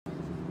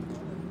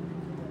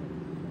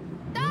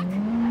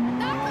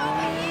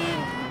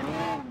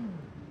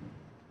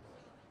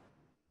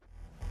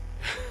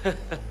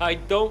I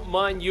don't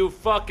mind you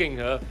fucking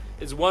her.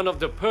 It's one of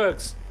the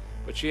perks.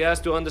 But she has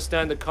to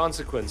understand the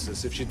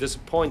consequences if she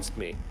disappoints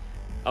me.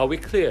 Are we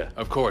clear?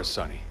 Of course,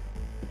 Sonny.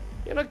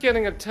 You're not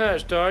getting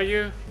attached, are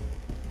you?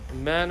 A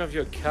man of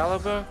your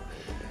caliber?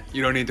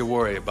 You don't need to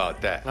worry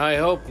about that. I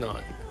hope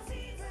not.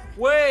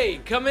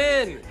 Wait, come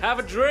in. Have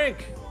a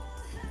drink.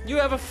 You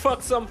ever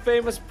fucked some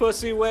famous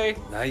pussy, Wei?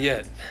 Not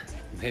yet.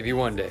 Maybe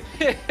one day.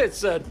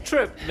 It's a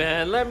trip,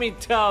 man, let me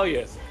tell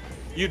you.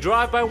 You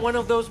drive by one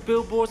of those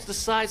billboards the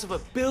size of a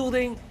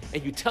building,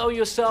 and you tell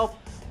yourself,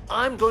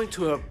 I'm going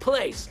to her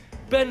place,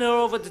 bend her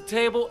over the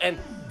table, and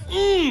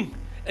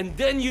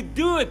then you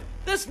do it.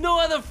 There's no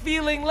other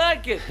feeling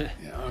like it.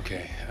 Yeah,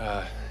 okay.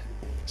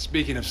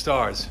 Speaking of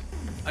stars,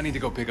 I need to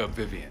go pick up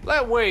Vivian.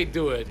 Let Wei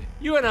do it.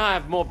 You and I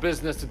have more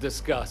business to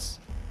discuss.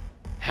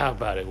 How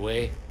about it,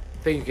 Wei?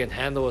 Think you can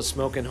handle a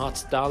smoking hot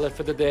starlet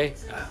for the day?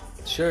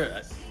 Sure.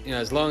 You know,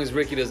 as long as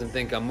Ricky doesn't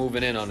think I'm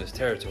moving in on his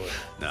territory.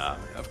 Nah,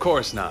 of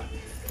course not.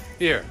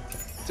 Here,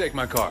 take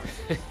my car.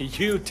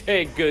 You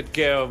take good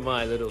care of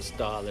my little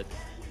starlet.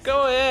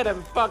 Go ahead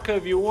and fuck her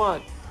if you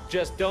want.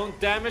 Just don't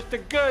damage the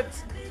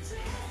goods.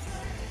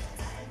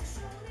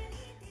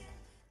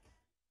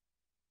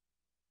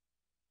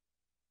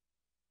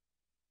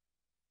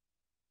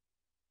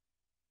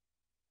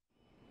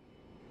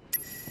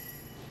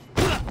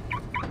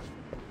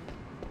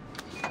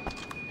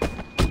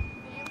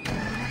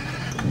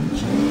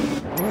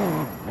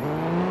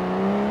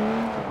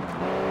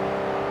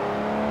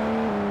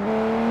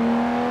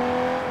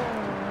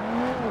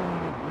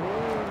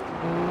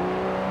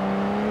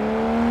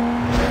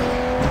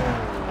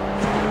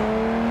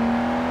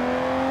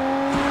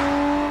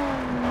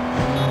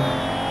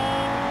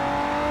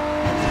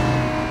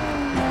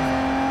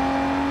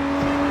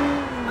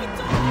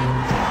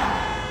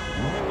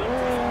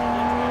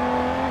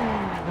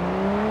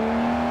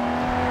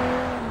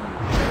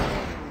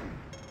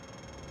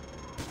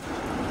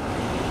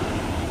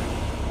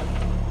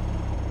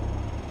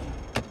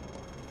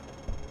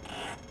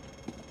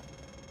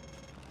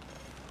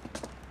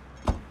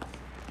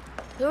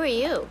 Who are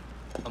you?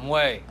 I'm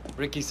Wei.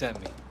 Ricky sent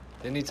me.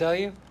 Didn't he tell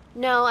you?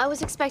 No, I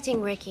was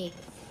expecting Ricky.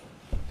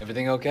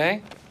 Everything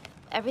okay?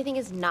 Everything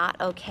is not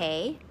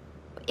okay.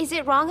 Is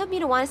it wrong of me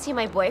to want to see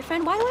my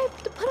boyfriend? Why do I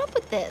have to put up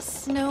with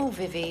this? No,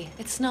 Vivi,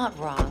 it's not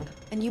wrong.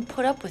 And you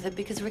put up with it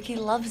because Ricky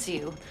loves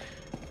you.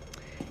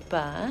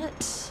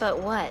 But But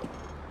what?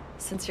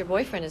 since your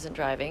boyfriend isn't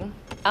driving,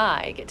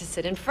 I get to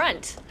sit in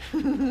front.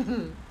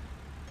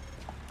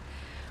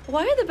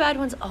 Why are the bad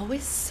ones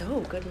always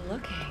so good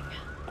looking?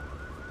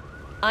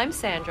 I'm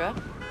Sandra.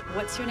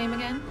 What's your name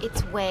again?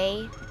 It's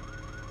Wei.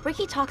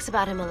 Ricky talks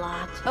about him a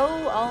lot.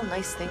 Oh, all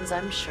nice things,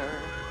 I'm sure.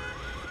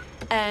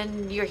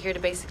 And you're here to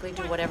basically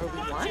do whatever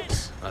we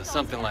want?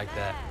 Something like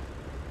that.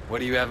 What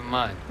do you have in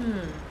mind?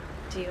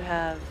 Do you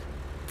have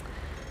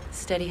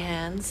steady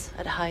hands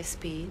at high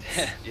speeds?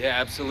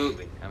 Yeah,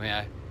 absolutely. I mean,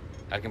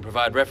 I can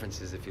provide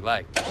references if you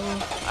like.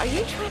 Are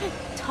you trying to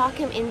talk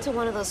him into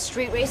one of those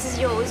street races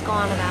you always go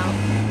on about?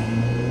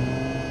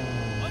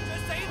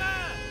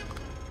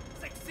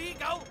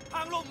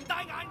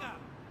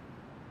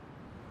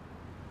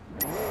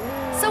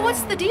 So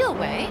what's the deal,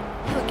 Wei?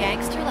 You a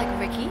gangster like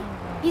Ricky?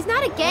 He's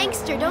not a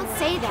gangster, don't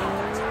say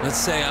that. Let's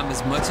say I'm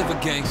as much of a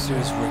gangster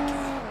as Ricky.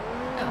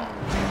 Oh,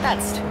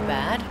 that's too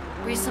bad.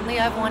 Recently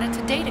I've wanted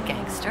to date a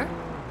gangster.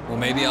 Well,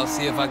 maybe I'll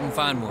see if I can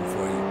find one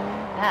for you.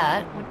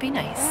 That would be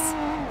nice.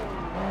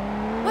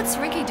 What's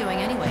Ricky doing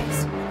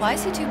anyways? Why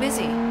is he too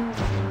busy?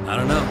 I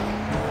don't know.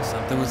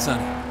 Something with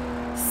Sonny.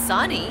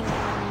 Sonny?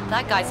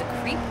 That guy's a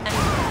creep and...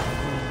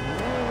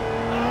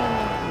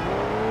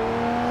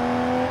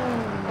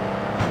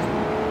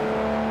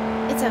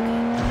 It's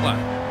okay. What?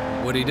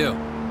 What'd he do?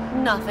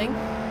 Nothing.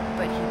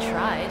 But he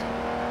tried.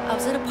 I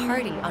was at a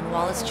party on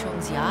Wallace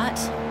Chung's yacht.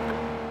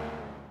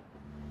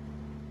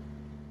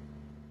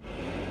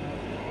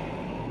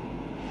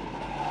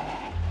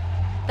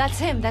 That's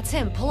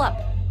him. Pull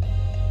up.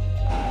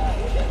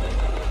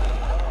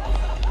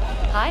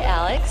 Hi,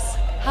 Alex.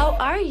 How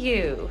are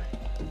you?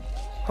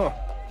 Huh.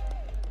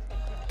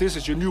 This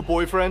is your new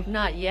boyfriend?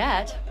 Not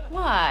yet.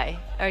 Why?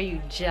 Are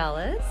you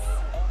jealous?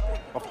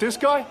 Of this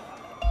guy?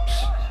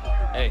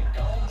 Hey,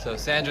 so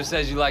Sandra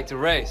says you like to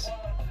race.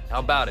 How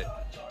about it?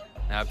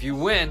 Now, if you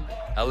win,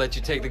 I'll let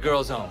you take the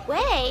girls home.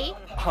 Wei?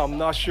 I'm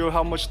not sure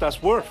how much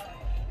that's worth.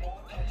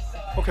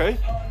 Okay,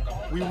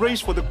 we race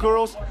for the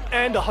girls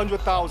and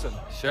 100,000.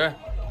 Sure,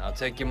 I'll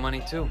take your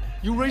money too.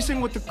 You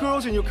racing with the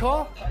girls in your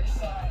car?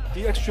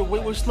 The extra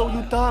weight will slow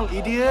you down,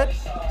 idiot.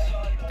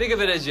 Think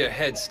of it as your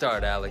head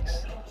start,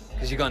 Alex.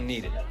 Because you're gonna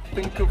need it.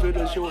 Think of it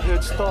as your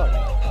head start.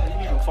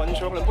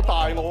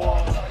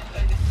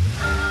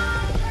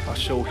 I'll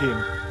show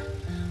him.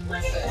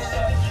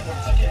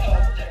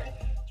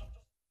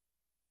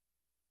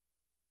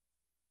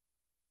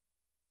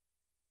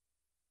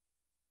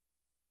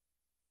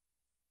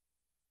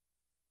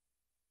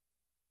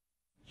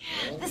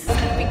 This is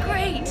gonna be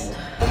great.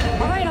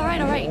 All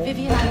right.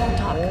 Vivi and I won't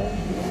talk.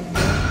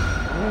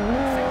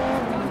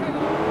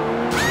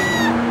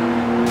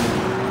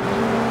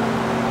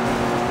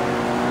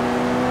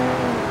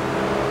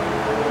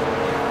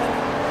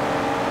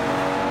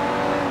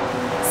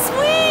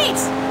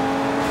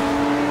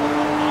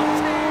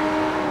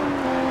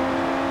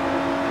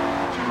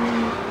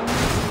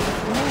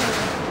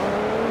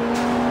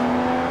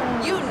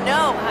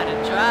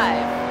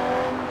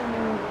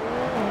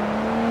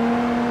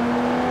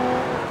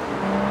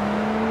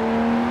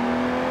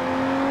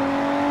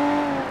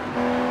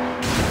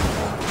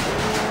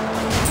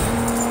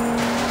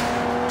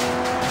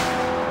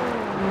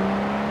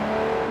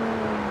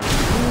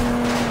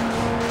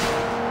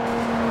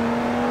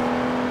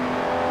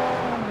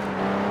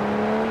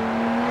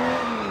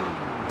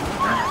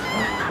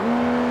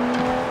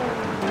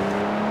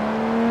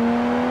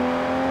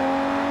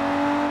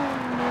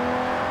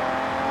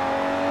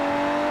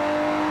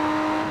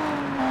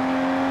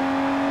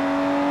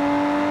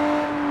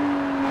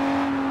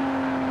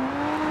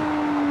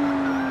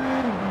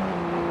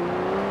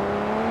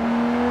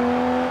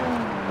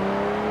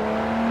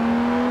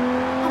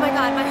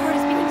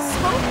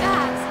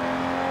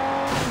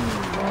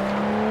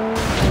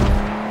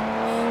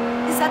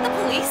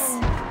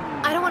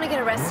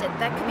 arrested.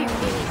 That could be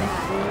really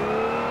bad.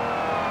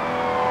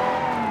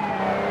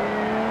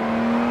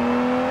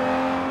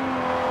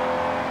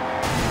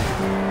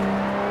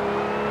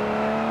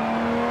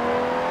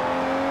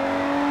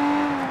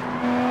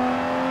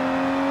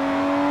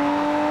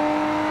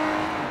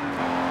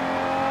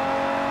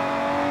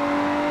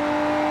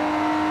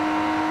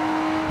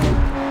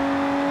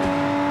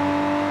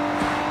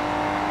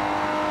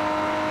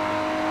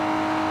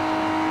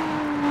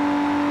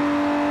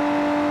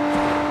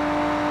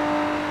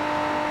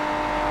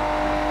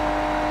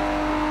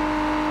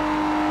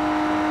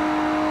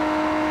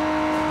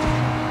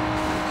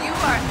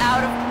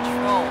 Out of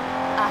control.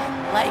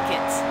 I like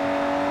it.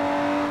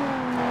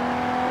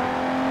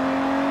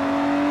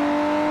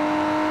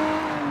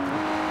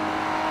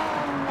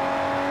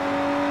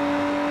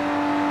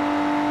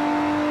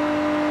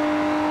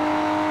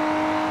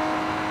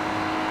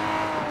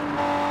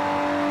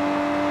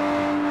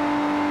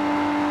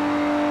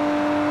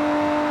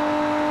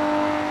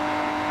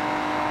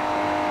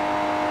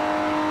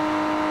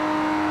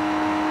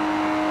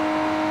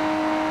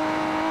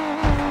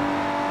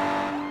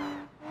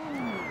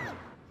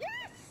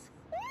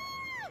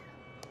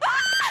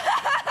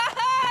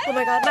 Oh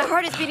my god, my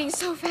heart is beating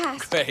so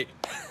fast. Great.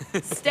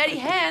 Steady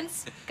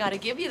hands. Gotta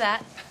give you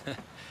that.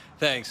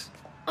 Thanks.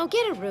 Oh,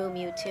 get a room,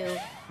 you two.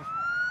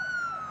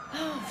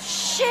 Oh,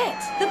 shit!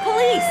 The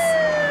police!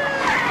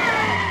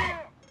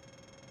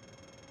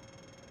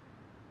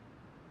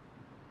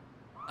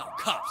 Oh,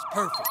 cops,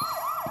 perfect.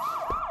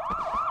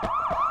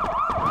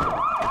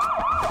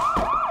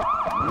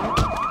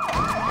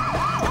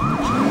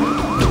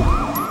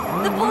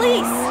 The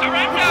police!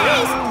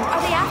 Police!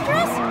 Are they after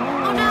us?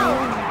 Oh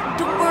no.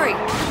 Don't worry.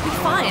 It'll be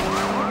fine.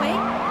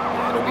 Wait.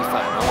 It'll be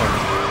fine, don't worry.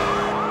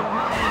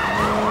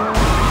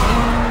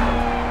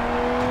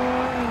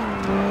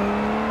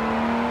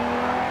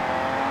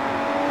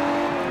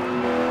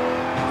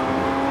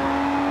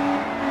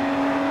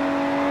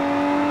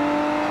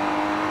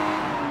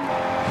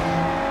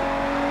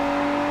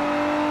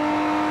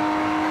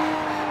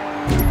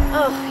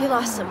 Oh, you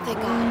lost him, thank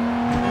God.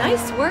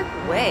 Nice work,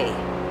 Way.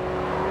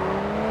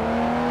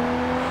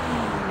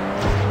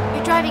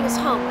 You're driving us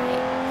home,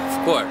 right?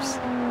 Of course.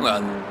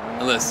 Well,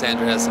 unless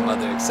Sandra has some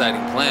other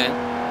exciting plan.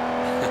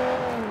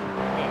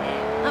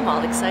 I'm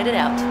all excited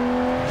out.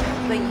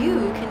 But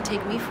you can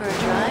take me for a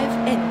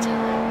drive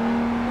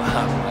anytime.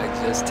 Wow, I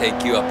just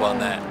take you up on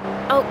that.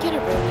 Oh, get a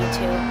room, you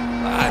two.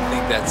 I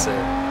think that's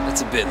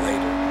a bit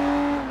later.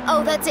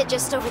 Oh, that's it,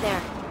 just over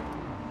there.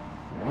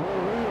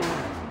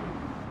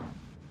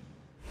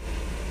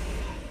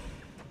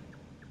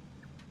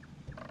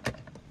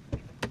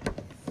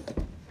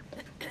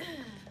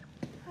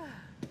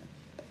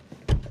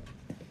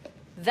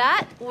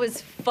 That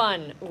was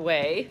fun,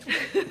 Way.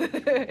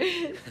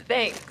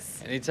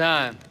 Thanks.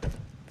 Anytime.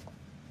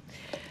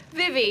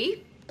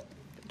 Vivi,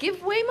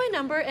 give Way my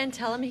number and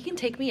tell him he can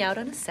take me out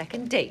on a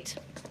second date.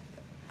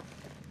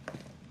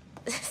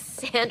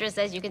 Sandra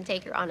says you can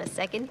take her on a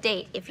second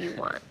date if you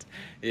want.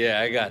 Yeah,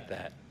 I got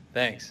that.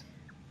 Thanks.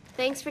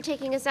 Thanks for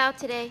taking us out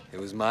today. It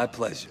was my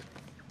pleasure.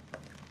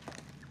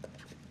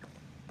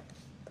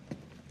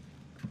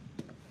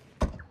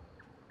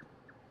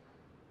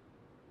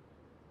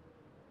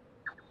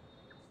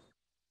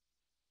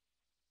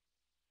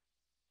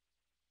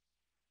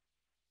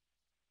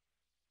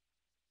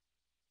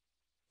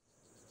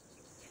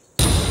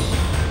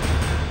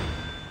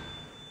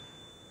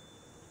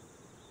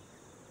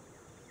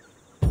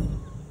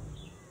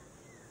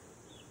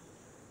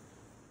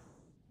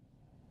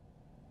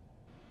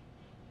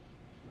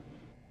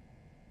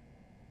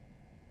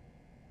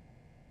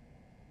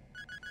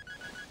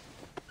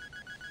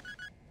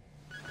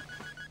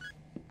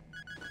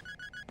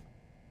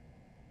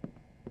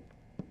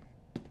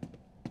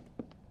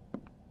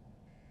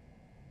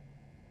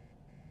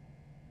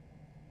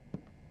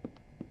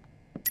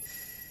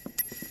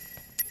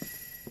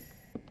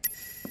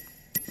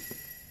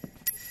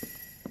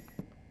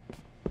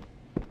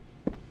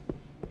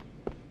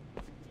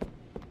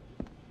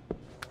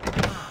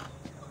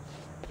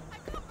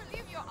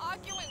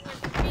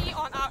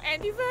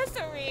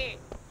 Anniversary.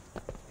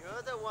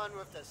 You're the one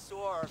with the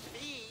sore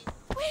feet.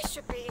 We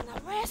should be in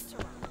a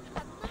restaurant.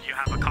 You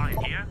have a car in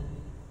here?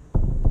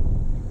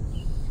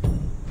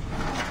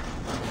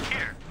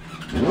 Here.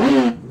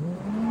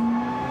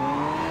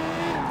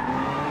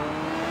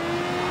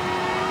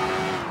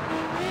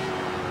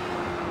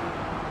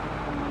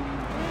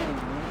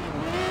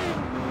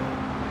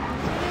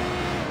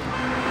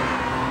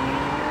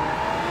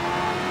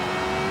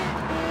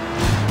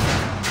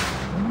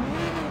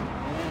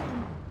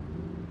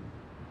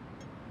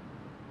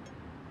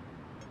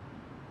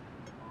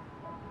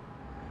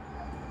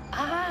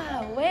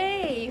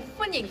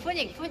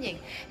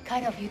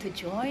 Kind of you to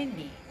join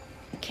me.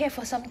 Care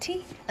for some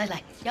tea?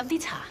 Like, 飲啲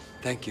茶.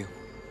 Thank you.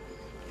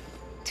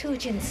 Tu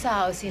Jin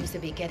Sao seems to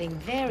be getting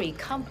very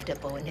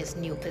comfortable in his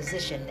new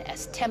position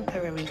as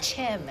temporary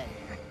chairman.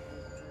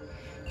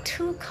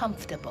 Too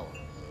comfortable.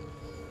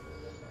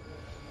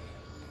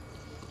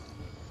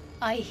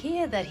 I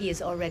hear that he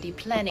is already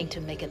planning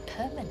to make it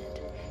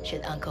permanent.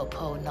 should Uncle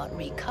Po not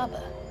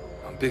recover.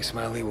 Big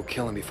Smiley will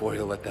kill him before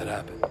he'll let that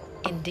happen.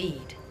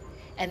 Indeed.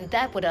 And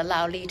that would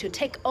allow Lee to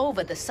take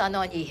over the Sun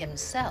On Yi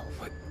himself.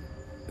 But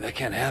that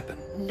can't happen.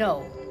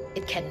 No,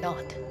 it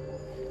cannot.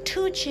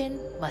 Tu Jin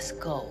must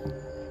go.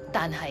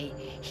 Dan Hai,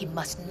 he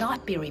must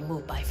not be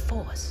removed by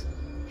force.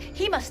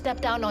 He must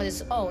step down on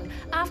his own,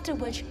 after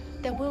which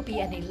there will be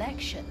an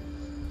election.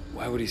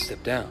 Why would he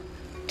step down?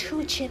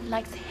 Tu Jin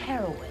likes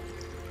heroin.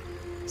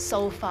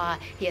 So far,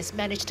 he has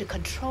managed to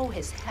control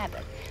his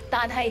habit.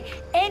 Dan Hai,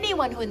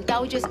 anyone who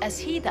indulges as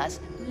he does,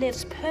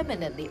 lives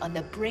permanently on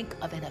the brink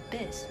of an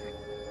abyss.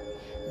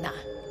 Nah,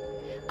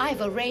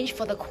 I've arranged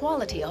for the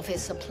quality of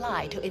his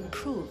supply to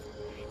improve.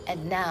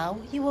 And now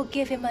you will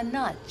give him a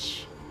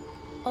nudge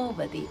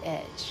over the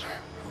edge.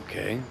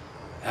 Okay.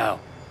 How?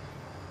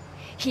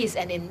 He is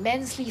an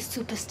immensely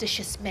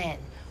superstitious man.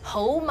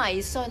 好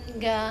迷信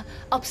㗎,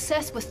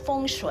 obsessed with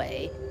feng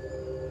shui.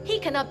 He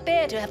cannot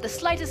bear to have the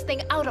slightest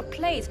thing out of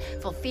place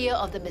for fear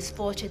of the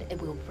misfortune it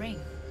will bring.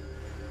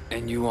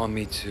 And you want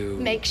me to...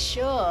 Make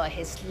sure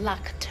his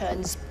luck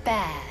turns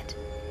bad.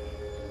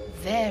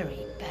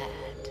 Very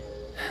bad.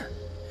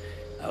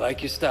 I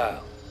like your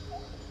style.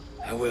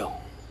 I will.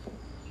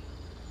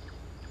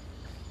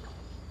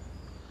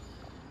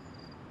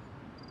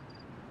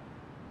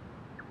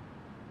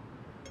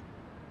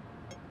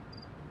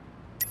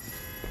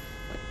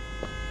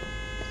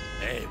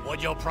 Hey,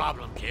 what's your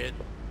problem, kid?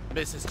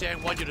 Mrs.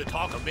 Chen wants you to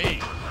talk to me.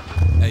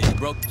 Hey, you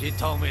broke? She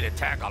told me to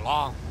tag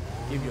along,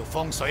 give you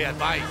feng shui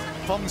advice.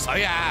 Feng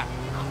shui, ah.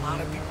 A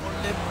lot of people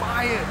live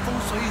by it.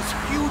 Feng shui is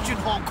huge in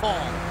Hong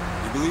Kong.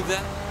 You believe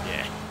that?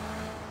 Yeah.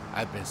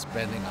 I've been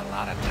spending a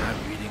lot of time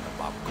reading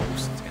about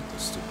ghosts and the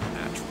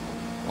supernatural.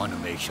 Want to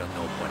make sure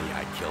nobody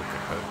I kill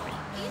can hurt me.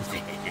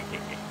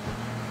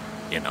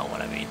 You know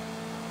what I mean?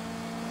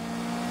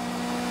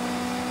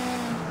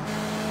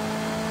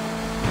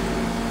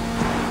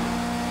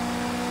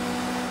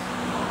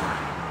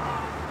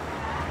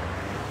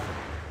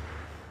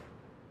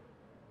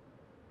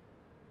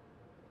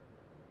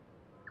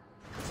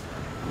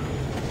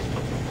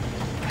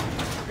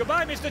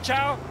 Goodbye, Mr.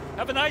 Chow.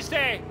 Have a nice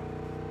day.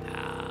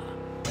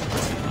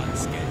 On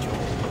schedule.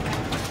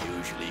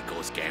 Usually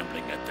goes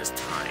gambling at this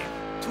time.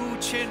 Tu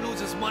Chin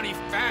loses money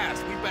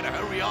fast. We better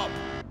hurry up.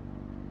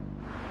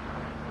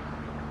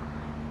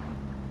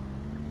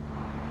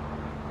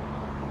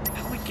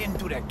 How we get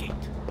through that gate?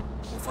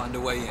 We'll find a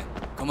way in.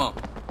 Come on.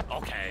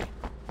 Okay.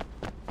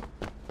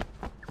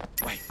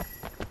 Wait.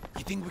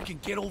 You think we can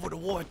get over the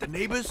wall at the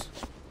neighbors?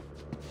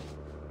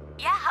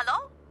 Yeah,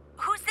 hello?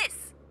 Who's this?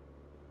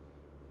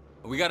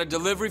 We got a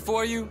delivery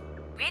for you?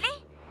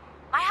 Really?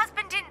 My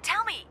husband didn't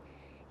tell me.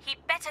 He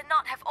better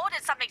not have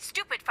ordered something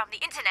stupid from the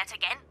internet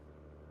again.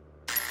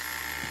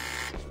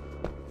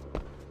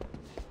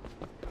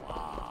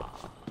 Wow.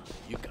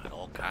 You got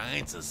all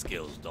kinds of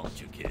skills, don't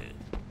you, kid?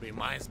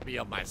 Reminds me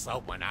of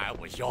myself when I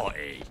was your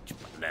age,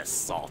 but less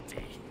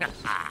salty.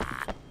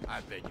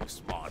 I bet you're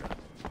smarter,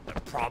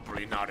 but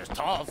probably not as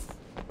tough.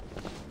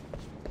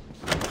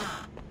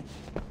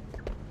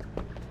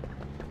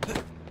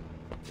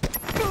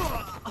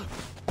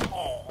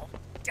 Oh,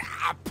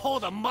 I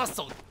pulled a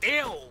muscle.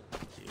 Ew.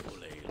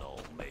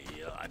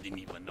 I didn't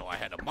even know I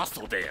had a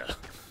muscle there.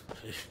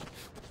 It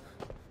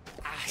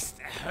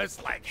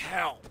hurts like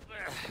hell.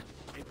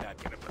 Maybe I'll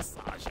get a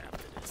massage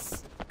after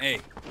this.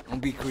 Hey,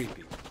 don't be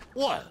creepy.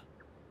 What?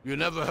 You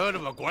never heard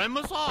of a grand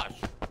massage?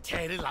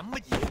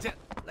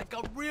 Like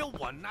a real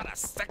one, not a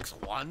sex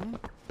one.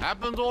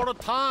 Happens all the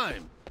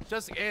time.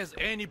 Just ask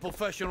any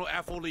professional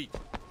athlete.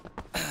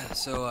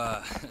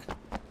 So,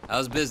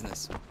 how's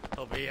business?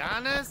 To be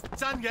honest,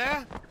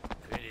 Chanya,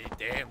 pretty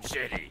damn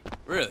shitty.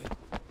 Really?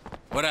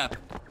 What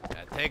happened?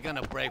 Taking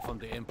a break from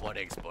the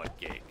import-export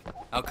gig.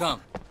 How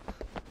come?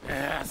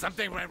 Yeah,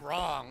 something went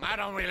wrong. I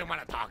don't really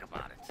want to talk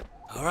about it.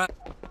 All right.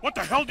 What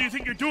the hell do you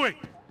think you're doing?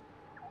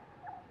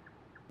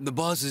 The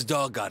boss's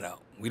dog got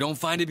out. We don't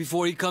find it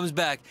before he comes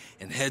back,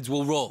 and heads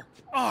will roll.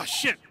 Oh,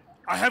 shit.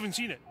 I haven't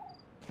seen it.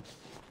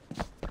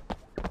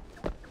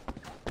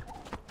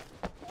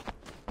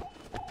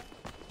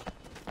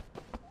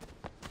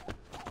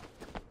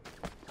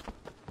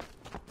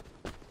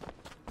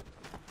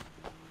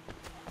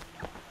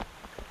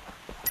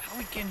 How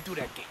we getting through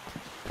that gate?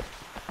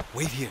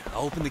 Wait here.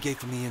 I'll open the gate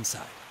from the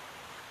inside.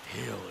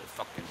 Hell, it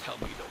fucking tell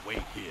me to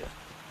wait here.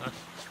 Huh?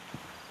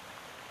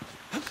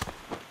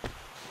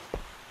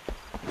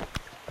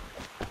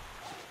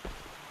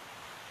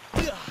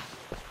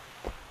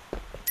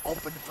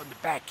 Open it from the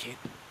back, kid.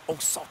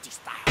 Old salty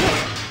style.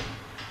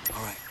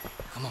 All right.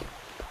 Come on.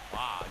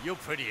 Wow, you're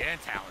pretty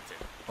and talented.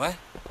 What?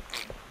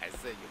 I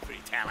said you're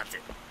pretty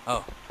talented.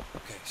 Oh,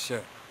 okay,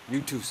 sure.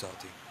 You too,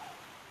 Salty.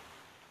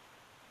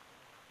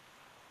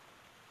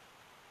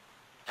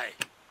 Hey,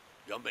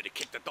 you want me to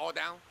kick the door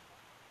down?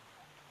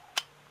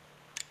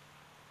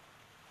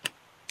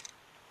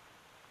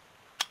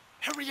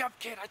 Hurry up,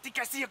 kid. I think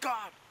I see a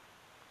guard.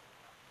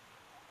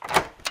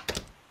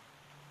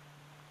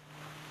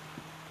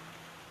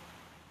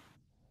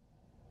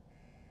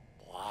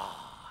 Wow,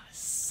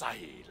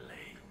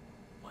 silly.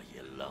 Will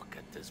you look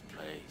at this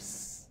place?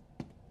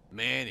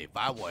 Man, if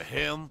I were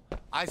him,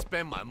 I'd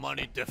spend my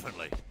money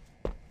differently.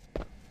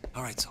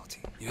 All right,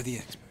 Salty, you're the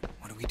expert.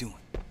 What are we doing?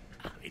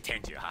 你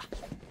听住吓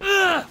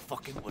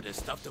，fucking with this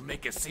stuff to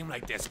make it seem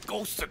like there's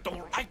ghosts that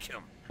don't like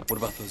him. What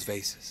about those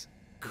vases?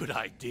 Good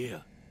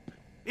idea.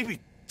 Maybe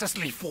just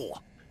leave 4.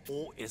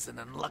 4 is an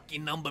unlucky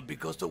number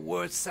because the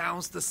word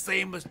sounds the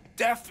same as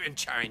death in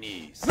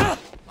Chinese.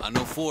 I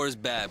know 4 is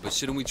bad, but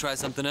shouldn't we try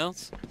something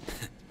else?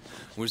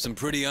 We're some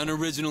pretty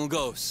unoriginal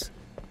ghosts.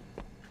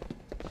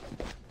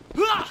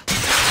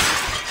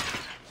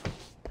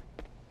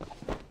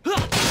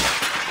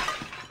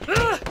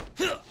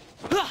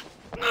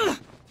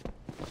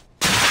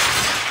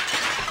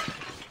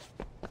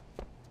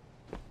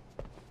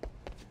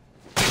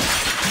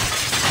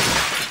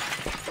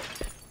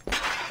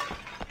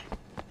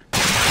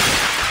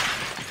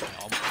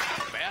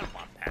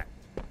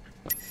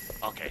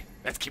 Okay,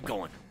 let's keep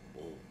going.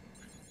 Oh,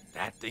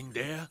 that thing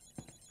there,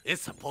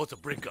 it's supposed to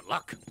bring good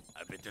luck.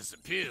 If it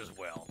disappears,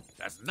 well,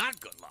 that's not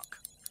good luck.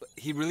 But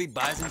he really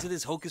buys into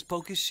this hocus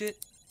pocus shit?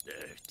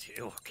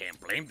 Can't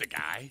blame the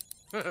guy.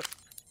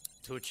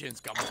 Two Chin's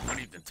got more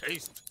money than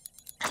taste.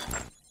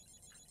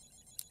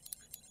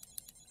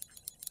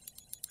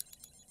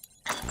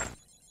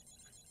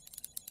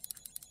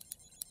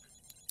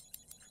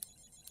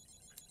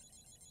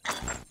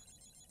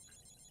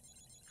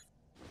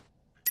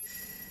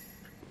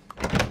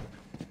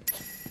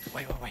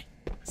 Wait.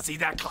 See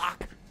that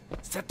clock?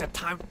 Set the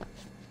time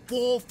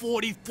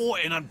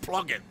 4:44 and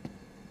unplug it.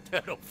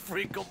 That'll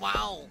freak him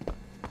out.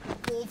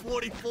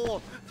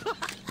 4:44.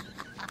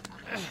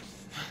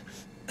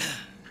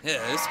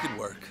 Yeah, this could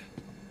work.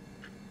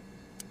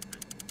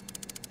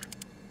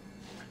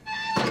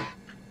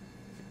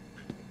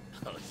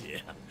 Oh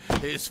yeah,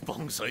 his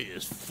feng shui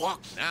is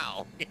fucked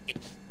now.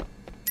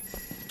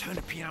 Turn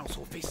the piano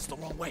so it faces the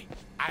wrong way.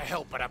 I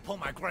help, but I pull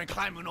my groin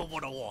climbing over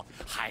the wall.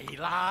 Hai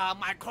la,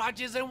 my crotch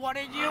isn't what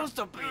it used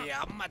to be.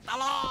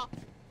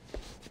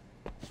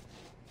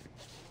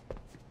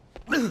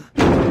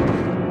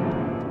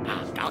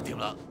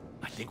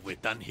 I think we're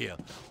done here.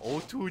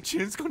 Old Two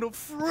Chin's gonna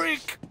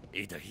freak.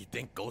 Either he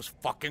think ghosts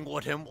fucking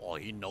with him, or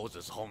he knows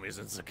his home is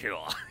insecure.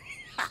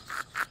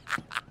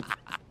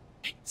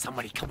 Hey,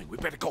 somebody coming. We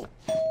better go.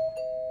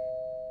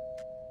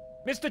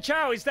 Mr.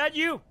 Chow, is that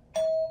you?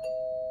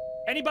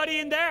 Anybody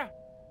in there?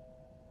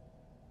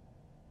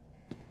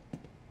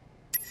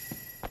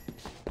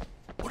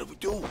 What do we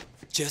do?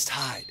 Just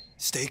hide.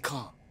 Stay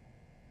calm.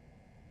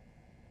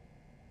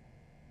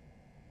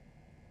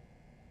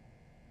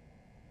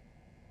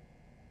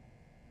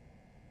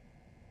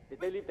 Did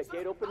they leave the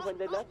gate open when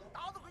they left?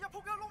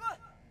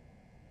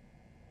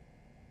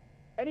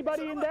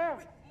 Anybody in there?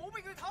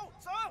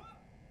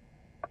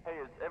 Hey,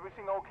 is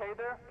everything okay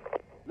there?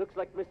 Looks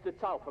like Mr.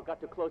 Cao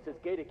forgot to close his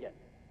gate again.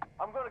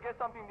 I'm gonna get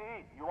something to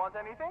eat. You want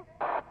anything?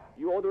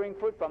 You ordering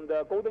food from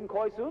the Golden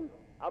Koi soon?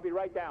 I'll be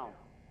right down.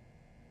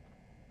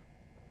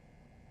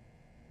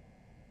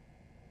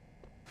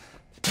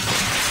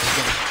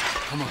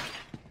 Come on.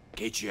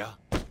 Gage,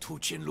 Two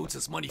Chin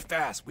loses money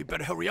fast. We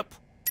better hurry up.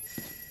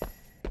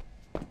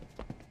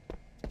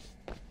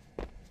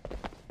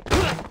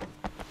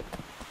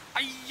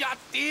 Ayya,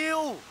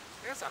 deal!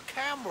 There's a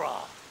camera.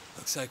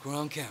 Looks like we're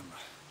on camera.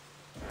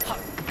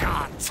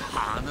 God,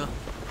 Tana.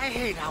 I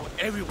hate how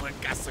everyone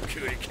got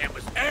security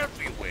cameras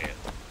everywhere.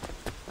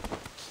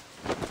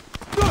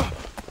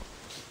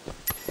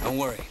 Don't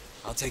worry.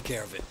 I'll take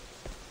care of it.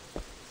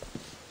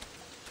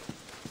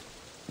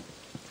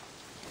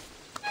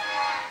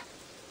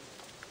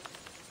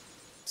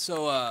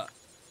 So,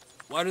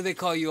 why do they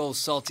call you old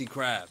salty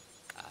crab?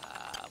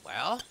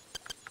 Well,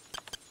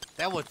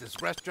 there was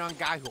this restaurant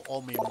guy who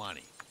owed me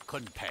money.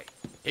 Couldn't pay.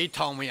 He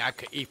told me I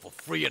could eat for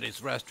free at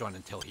his restaurant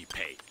until he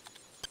paid.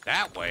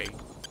 That way,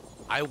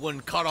 I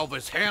wouldn't cut off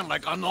his hand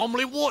like I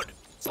normally would.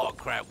 Salt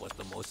crab was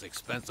the most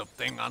expensive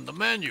thing on the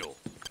menu.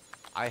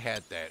 I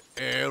had that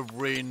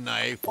every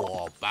night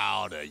for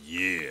about a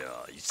year.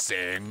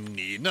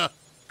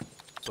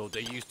 So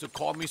they used to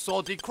call me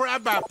Salty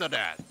Crab after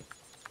that.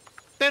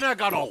 Then I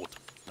got old.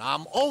 Now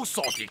I'm old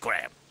Salty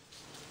Crab.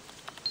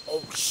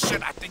 Oh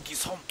shit, I think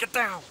he's home. Get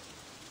down.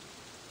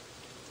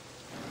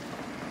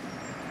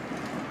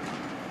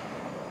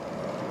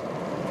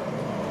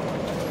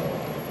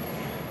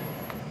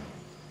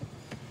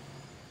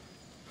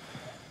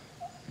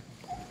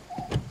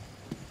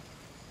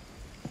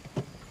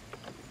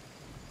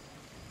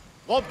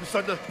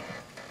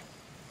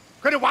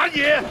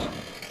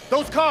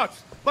 Those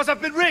cards must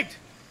have been rigged.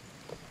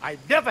 I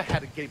never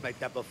had a game like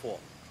that before.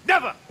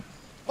 Never.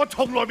 Why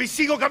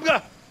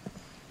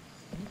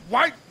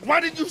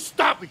didn't you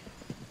stop me?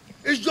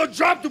 It's your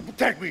job to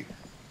protect me,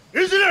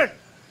 isn't it?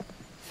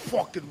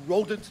 Fucking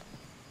rodents,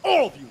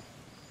 all of you.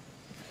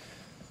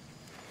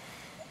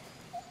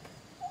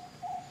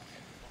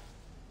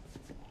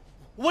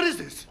 What is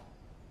this?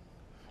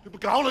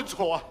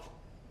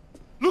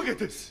 Look at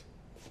this.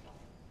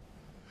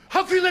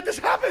 How can you let this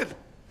happen?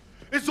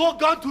 It's all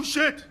gone to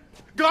shit.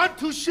 Gone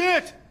to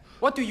shit.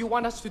 What do you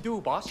want us to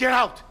do, boss? Get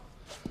out.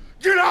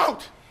 Get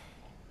out.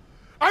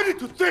 I need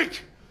to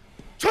think.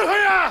 出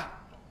去啊！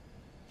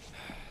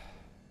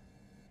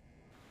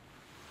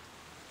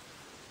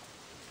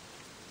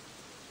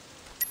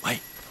 Wait,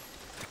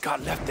 the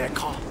guard left their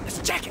car. Let's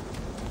check it.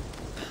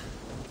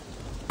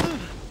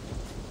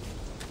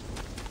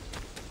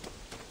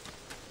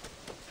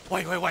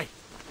 Wait.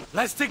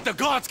 Let's take the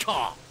guard's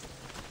car.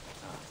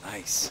 Oh,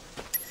 nice.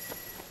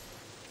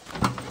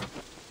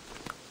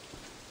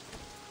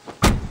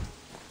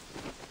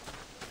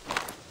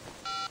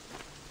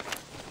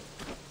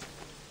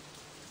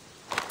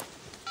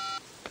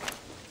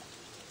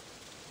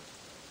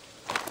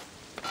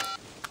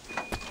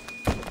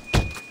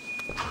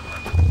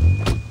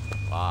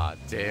 Ah,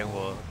 damn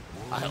well.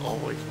 I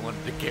always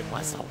wanted to get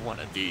myself one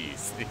of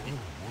these.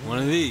 One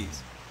of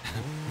these?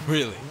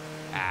 Really?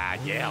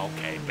 Yeah,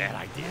 okay, bad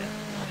idea.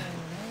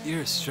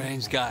 You're a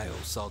strange guy,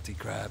 old salty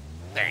crab.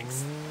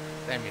 Thanks.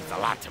 That means a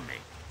lot to me.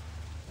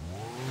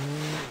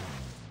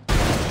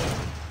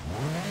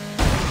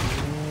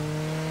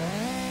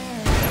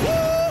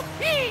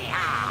 Hey,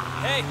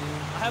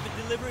 I have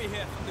a delivery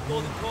here from the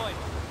Golden Coin.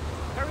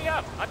 Hurry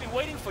up! I've been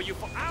waiting for you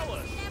for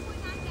hours.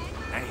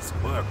 Nice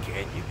work,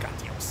 kid. You got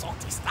the old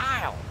salty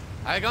style.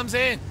 Here comes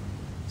in.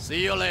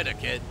 See you later,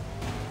 kid.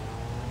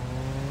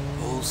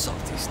 Old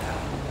salty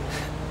style.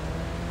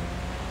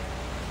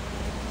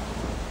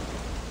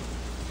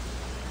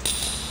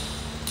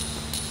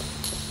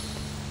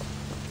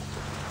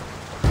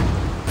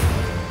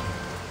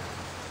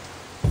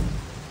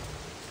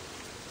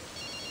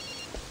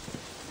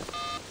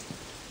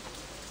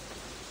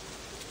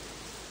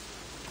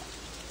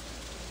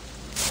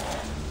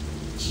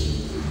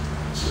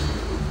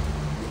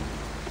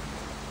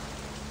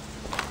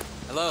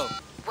 Hello,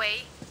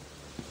 Wei,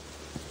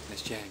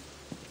 Miss Chang.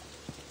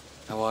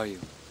 How are you?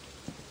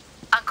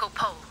 Uncle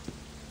Po.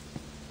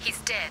 He's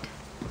dead.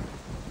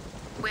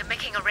 We're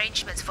making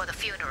arrangements for the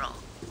funeral.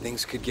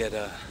 Things could get,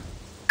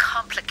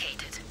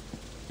 Complicated.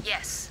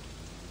 Yes.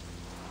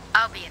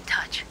 I'll be in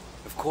touch.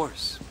 Of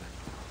course.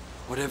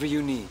 Whatever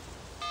you need.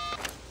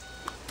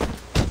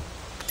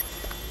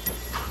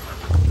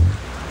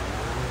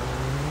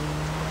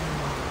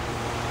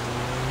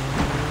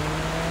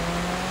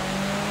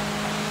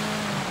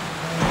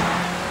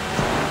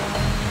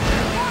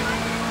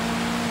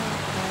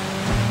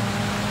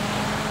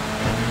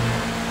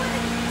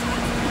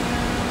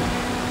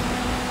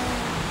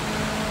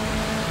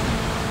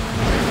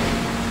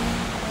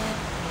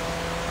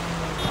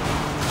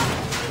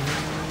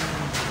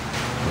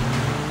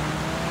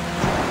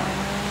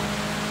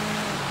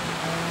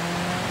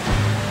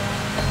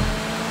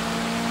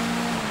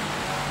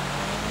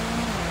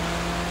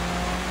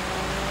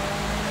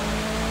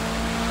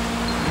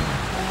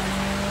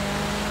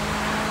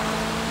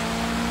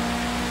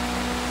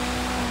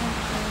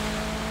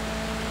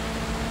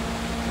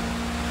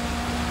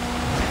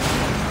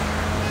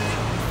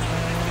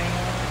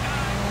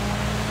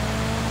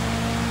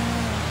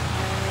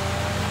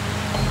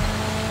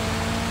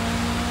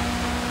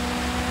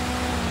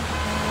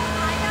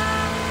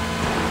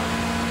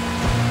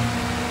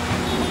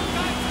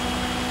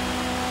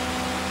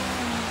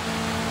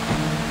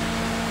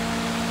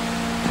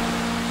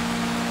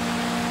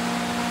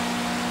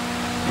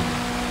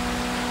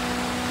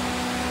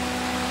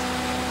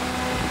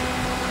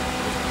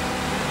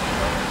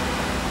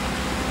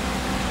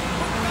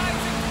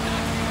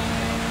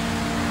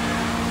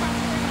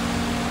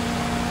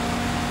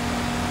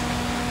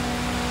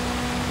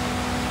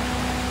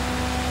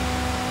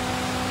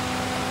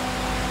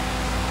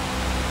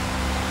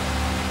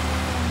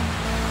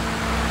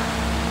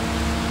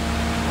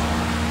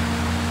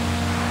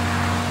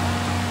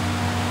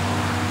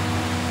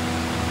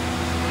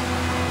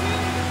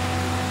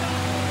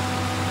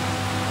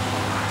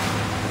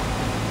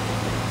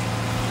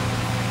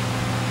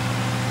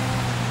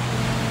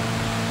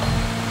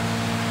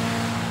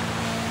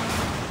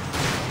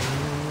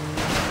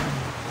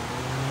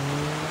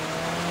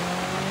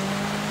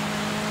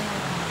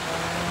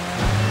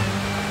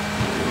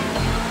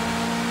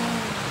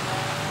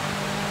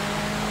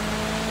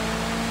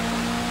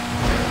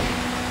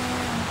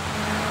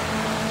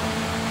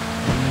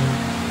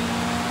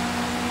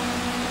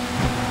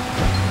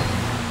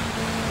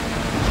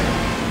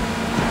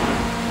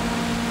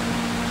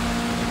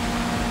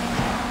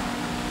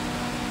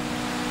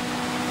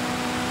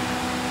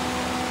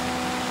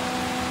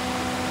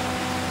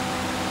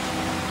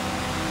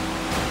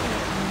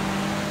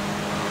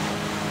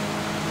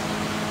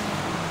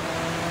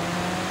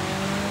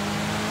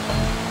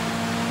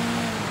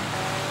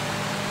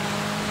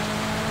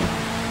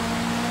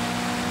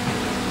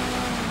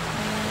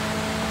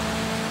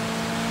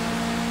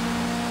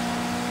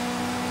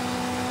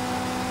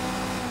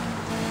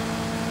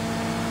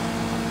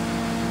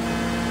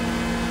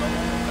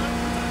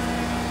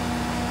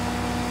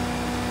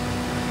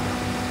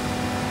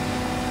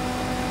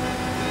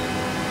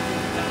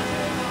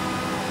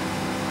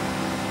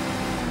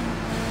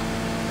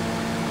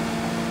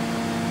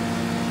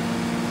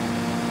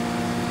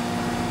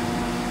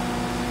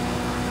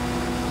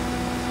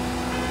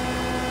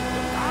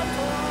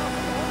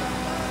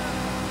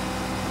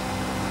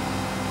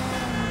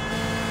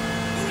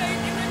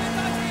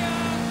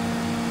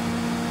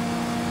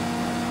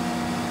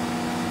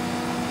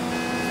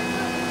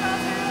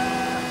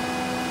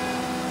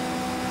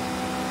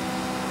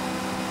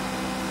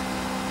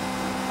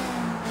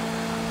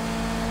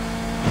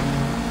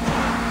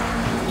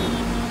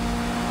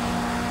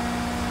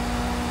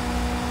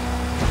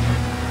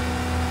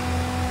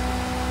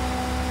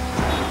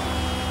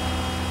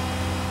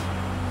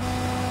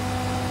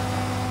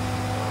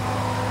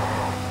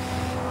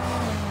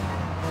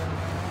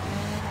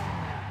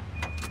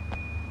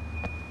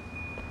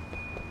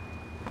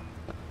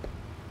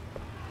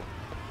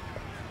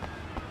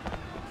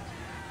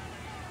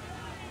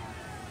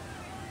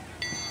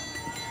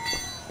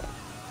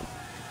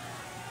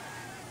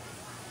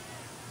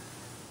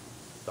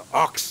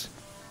 Ox,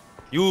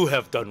 you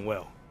have done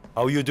well.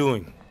 How are you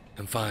doing?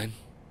 I'm fine.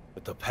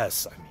 With the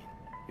past, I mean.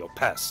 Your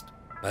past.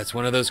 That's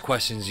one of those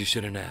questions you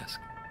shouldn't ask.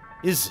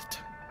 Is it?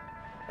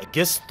 I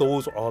guess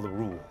those are the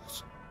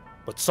rules.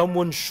 But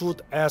someone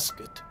should ask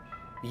it,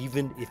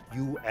 even if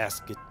you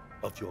ask it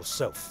of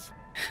yourself.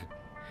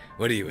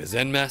 What are you, a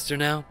Zen master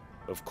now?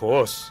 Of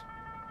course.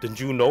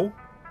 Didn't you know?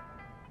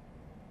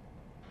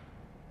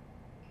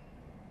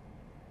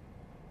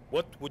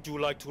 What would you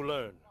like to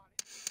learn?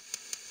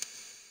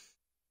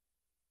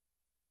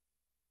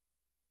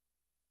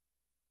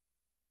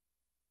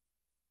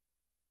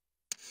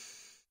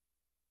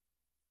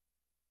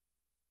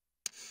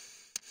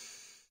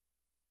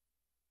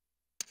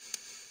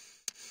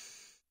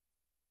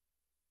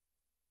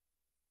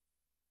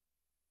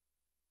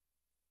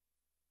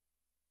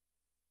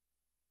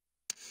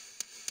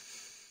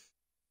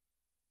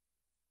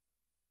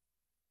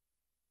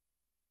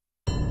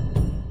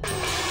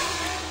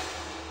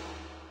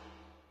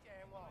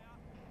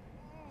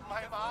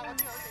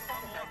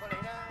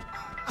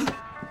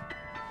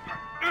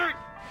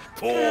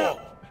 Four.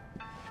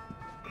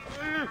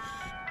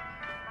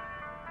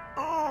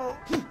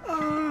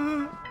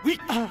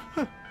 Weak.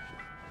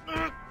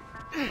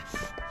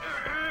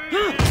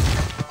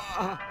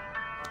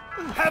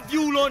 Have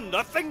you learned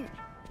nothing?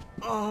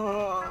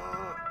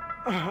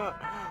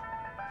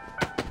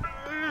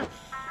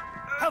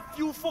 Have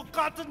you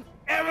forgotten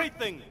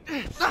everything?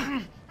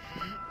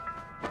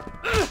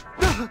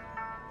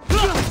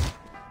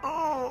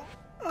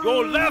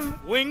 Your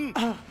left wing.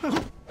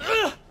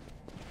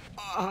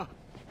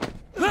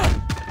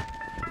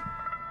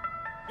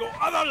 Your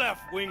other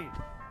left wing.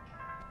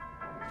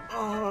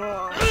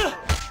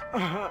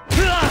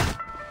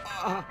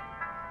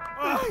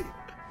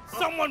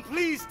 Someone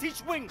please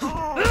teach wing.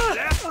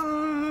 Left,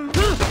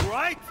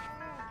 right.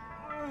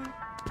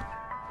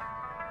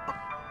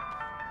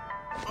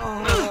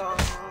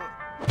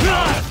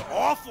 That's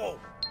awful.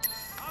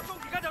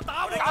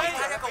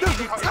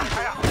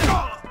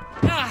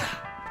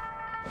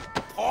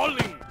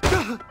 Calling.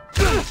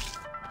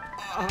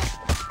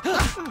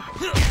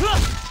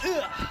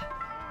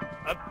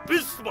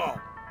 Abysmal.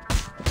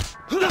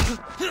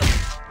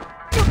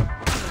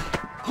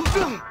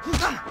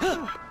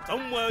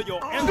 Somewhere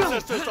your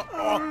ancestors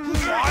are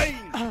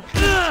crying.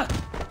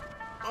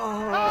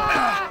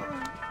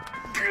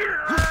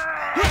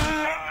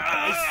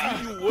 I see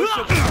you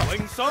worship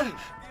Wang Sung,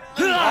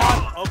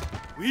 god of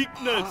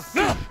weakness.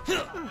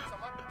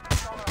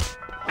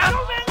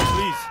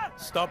 Please,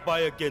 stop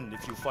by again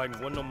if you find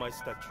one of my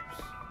statues.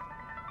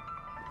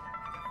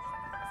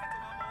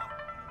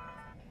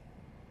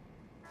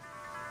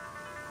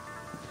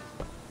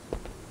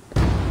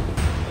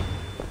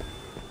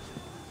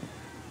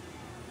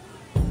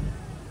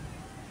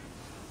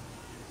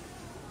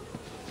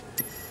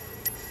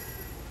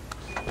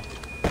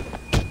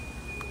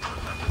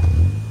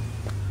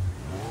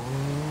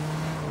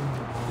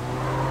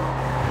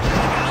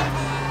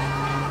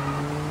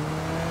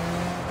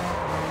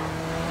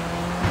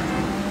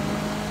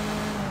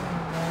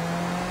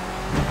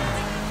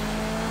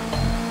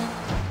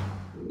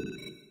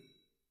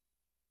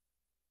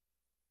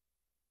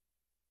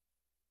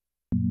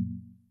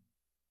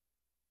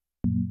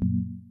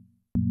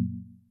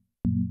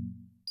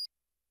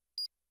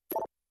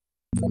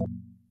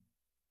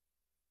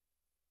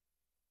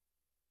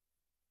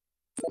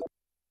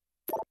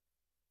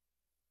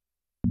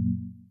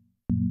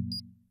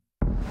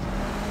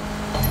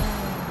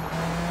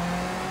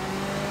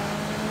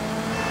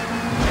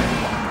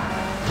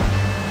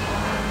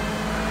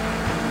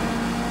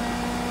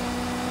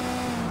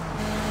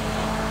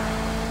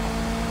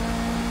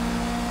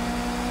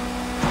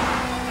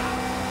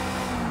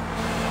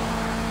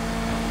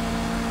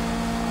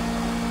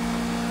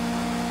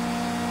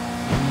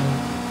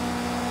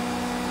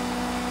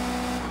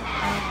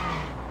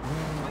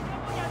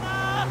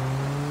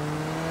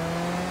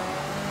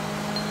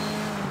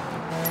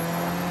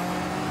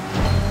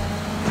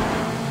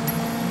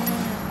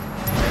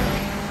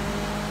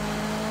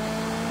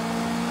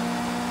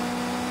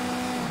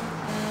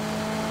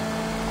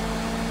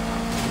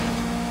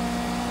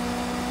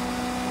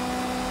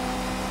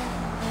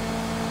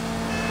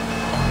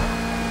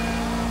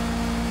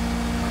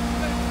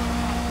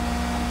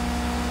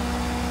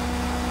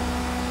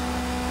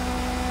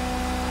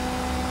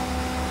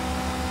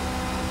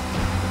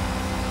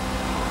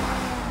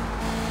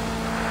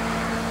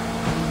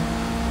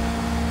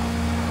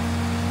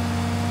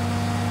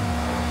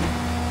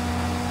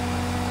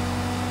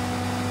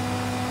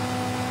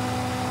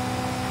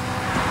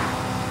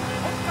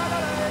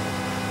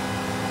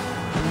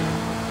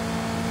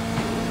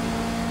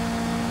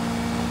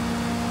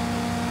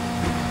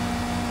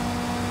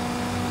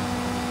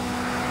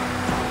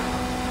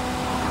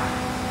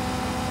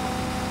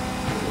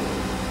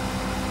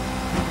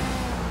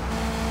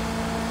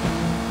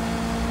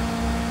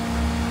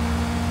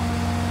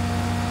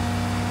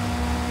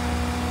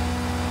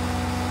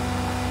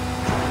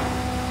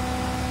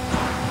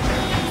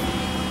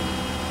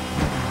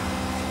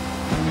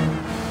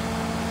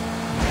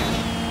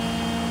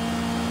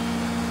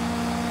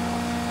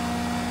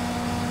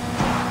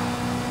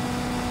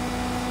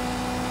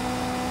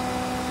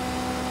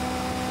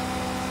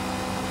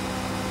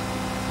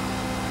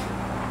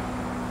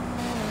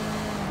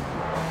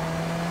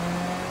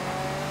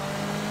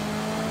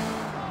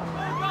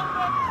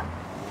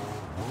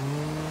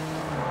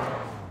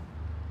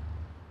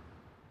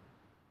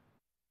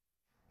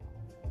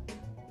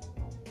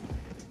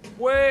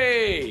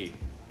 Way!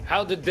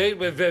 How'd the date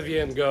with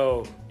Vivian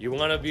go? You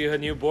wanna be her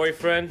new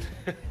boyfriend?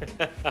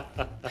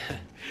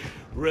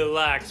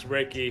 Relax,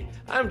 Ricky.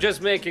 I'm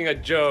just making a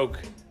joke.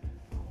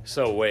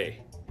 So,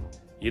 Wei,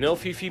 you know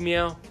Fifi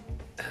Meow?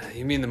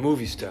 You mean the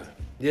movie star?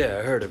 Yeah,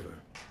 I heard of her.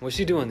 What's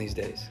she doing these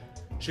days?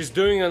 She's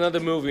doing another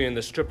movie in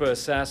the Stripper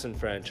Assassin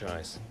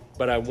franchise.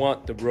 But I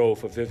want the role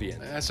for Vivian.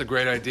 That's a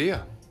great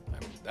idea.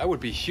 That would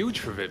be huge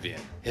for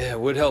Vivian. Yeah, it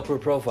would help her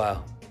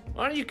profile.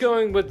 Aren't you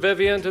going with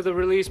Vivian to the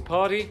release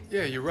party?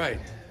 Yeah, you're right.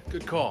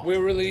 Good call. We're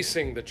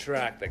releasing the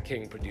track that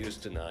King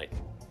produced tonight.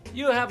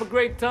 You have a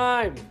great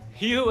time.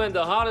 You and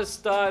the hottest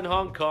star in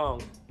Hong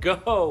Kong.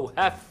 Go,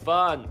 have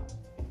fun.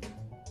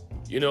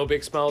 You know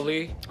Big Smile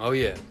Lee? Oh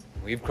yeah,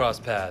 we've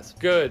crossed paths.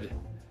 Good.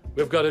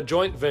 We've got a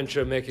joint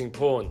venture making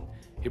porn.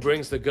 He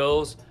brings the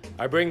girls,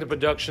 I bring the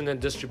production and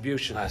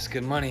distribution. That's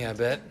good money, I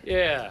bet.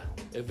 Yeah,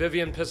 if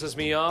Vivian pisses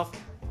me off,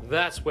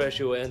 that's where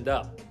she'll end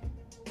up.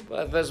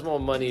 But there's more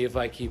money if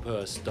I keep her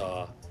a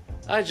star.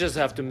 I just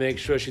have to make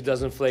sure she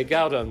doesn't flake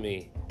out on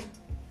me.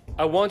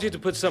 I want you to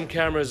put some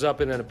cameras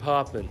up in an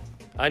apartment.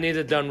 I need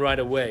it done right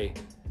away.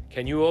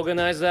 Can you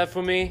organize that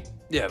for me?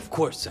 Yeah, of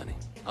course, Sonny.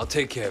 I'll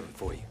take care of it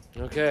for you.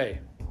 Okay.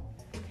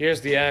 Here's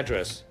the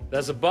address.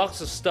 There's a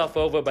box of stuff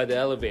over by the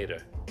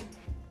elevator.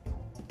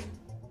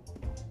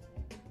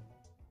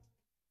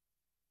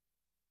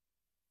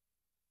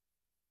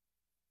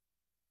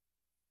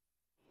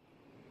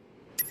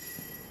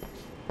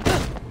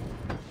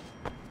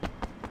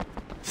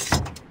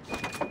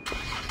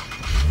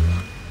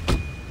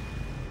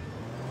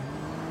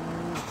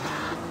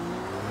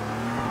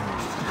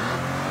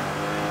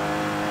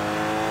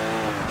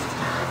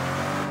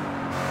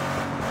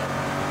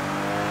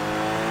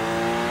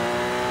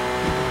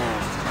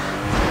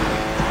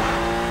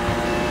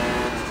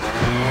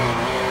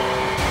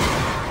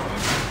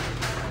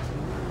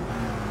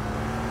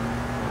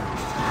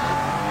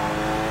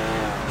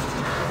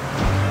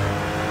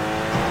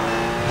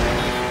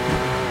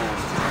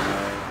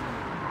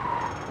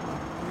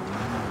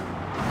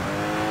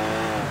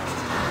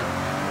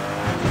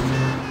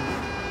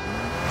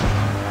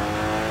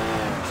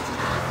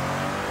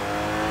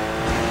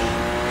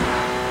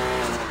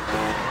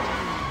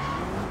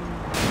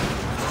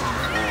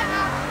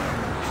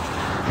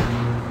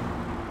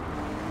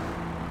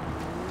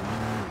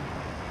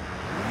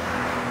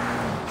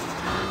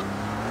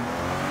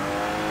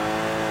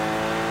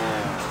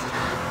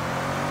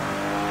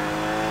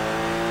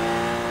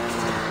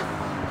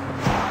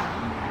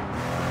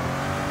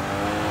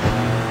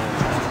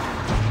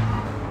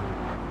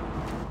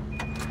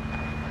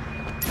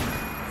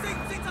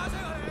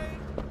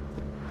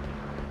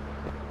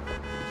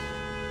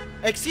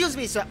 Excuse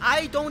me, sir.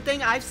 I don't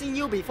think I've seen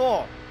you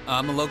before.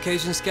 I'm a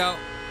location scout.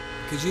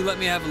 Could you let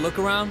me have a look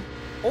around?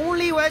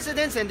 Only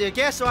residents and their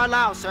guests are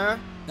allowed, sir.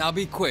 I'll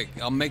be quick.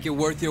 I'll make it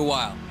worth your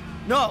while.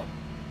 No,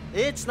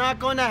 it's not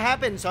gonna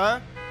happen,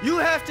 sir. You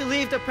have to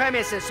leave the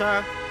premises,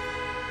 sir.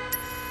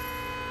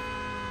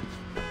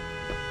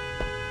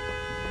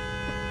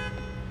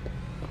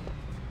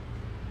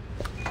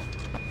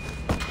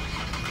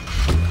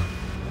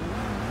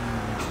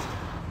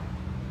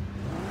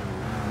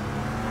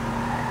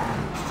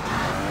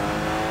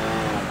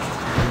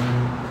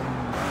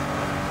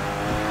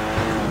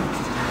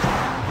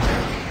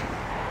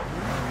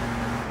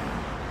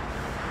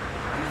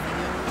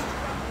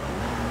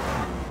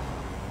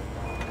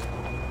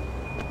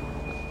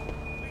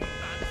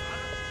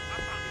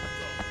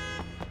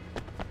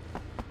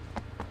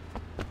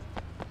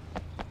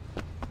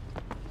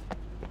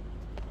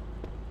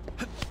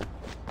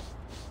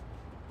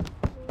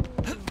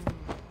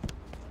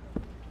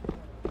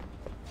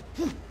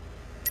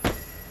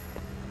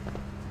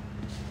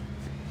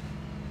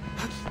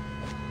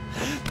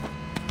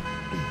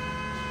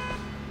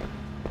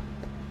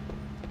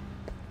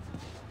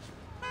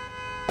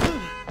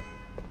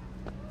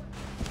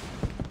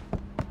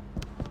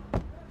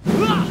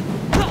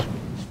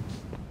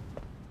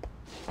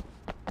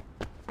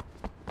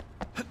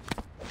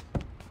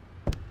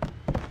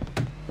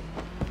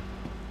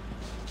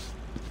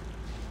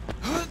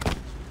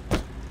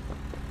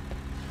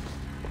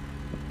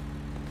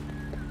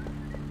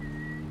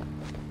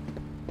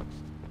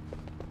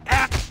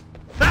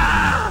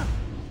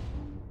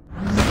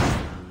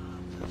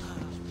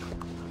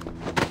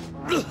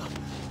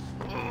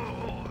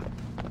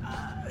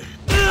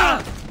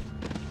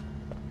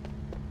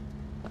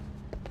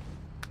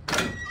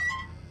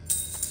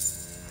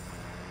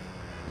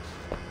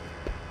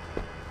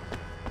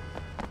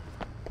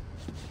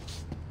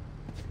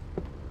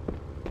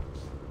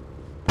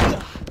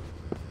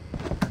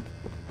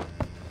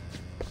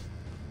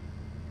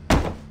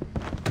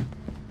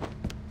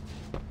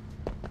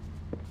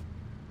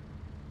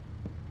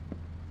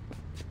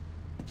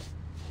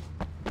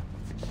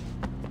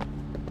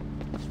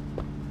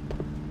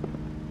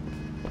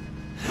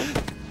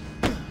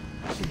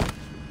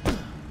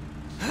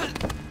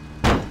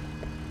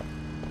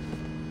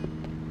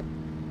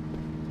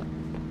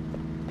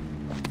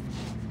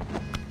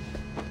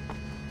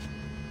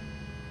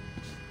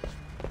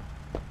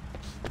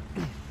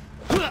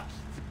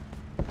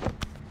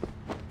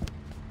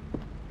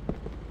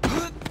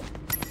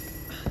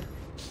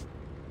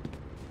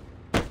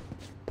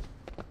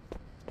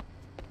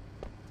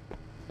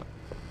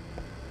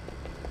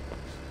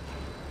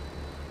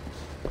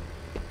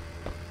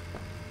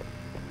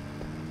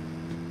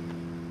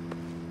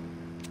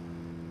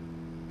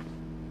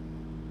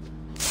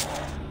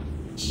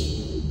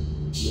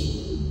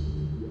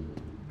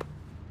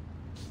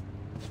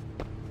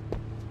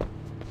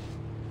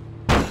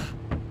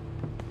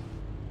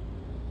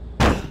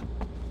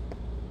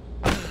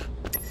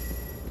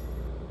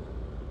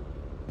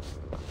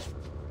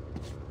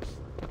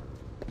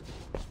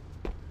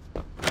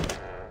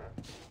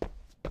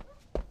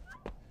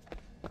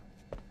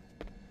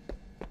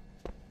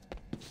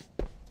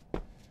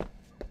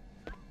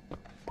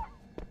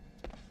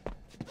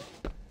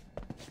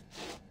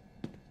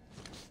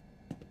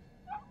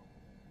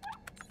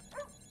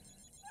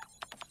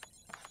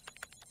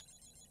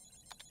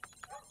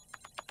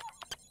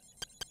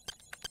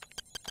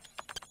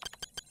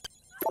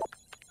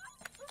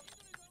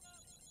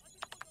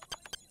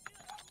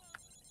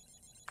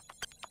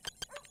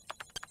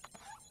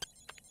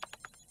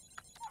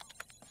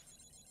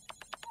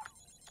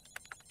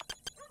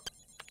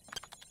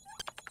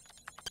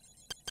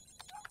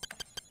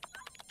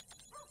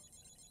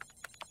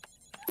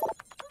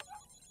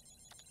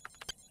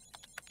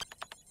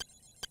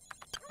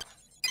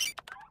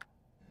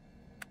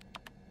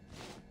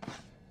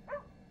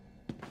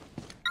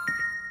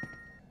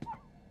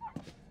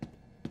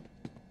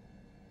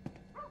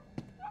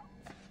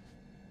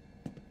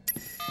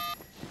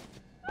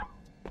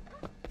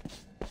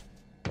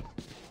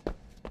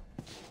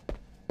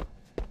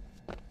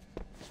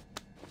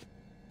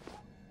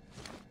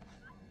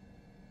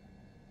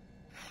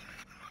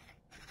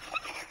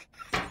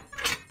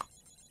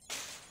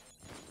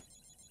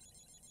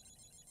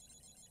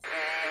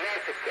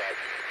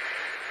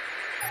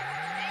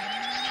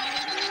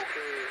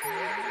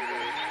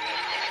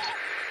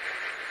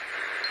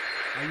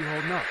 How you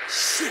holding up?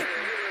 Shit!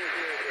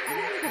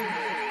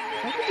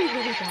 That could be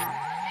really bad.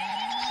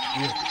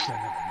 You have to send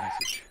him a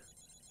message.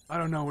 I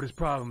don't know what his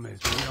problem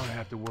is, but we don't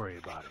have to worry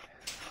about it.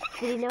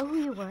 Did he know who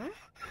you were?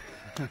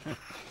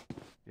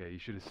 Yeah, you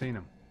should have seen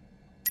him.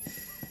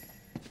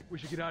 We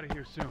should get out of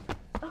here soon.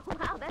 Oh,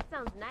 wow, that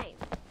sounds nice.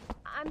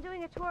 I'm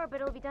doing a tour,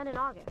 but it'll be done in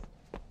August.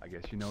 I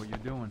guess you know what you're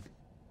doing.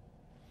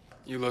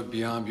 You look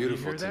beyond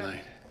beautiful hear that?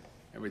 tonight.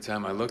 Every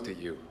time I looked at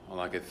you, all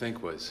I could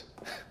think was,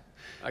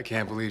 I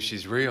can't believe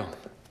she's real.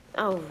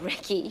 Oh,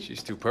 Ricky.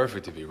 She's too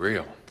perfect to be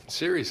real.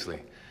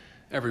 Seriously.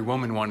 Every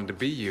woman wanted to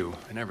be you,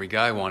 and every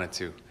guy wanted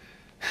to.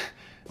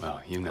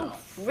 Well, you know.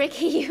 Oh,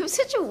 Ricky, you have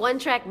such a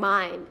one-track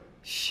mind.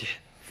 Shit.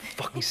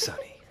 Fucking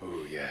Sonny.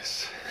 Oh,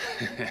 yes.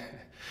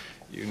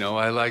 You know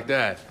I like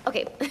that.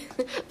 Okay,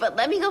 but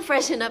let me go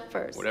freshen up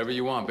first. Whatever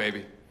you want,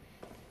 baby.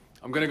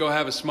 I'm gonna go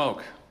have a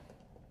smoke.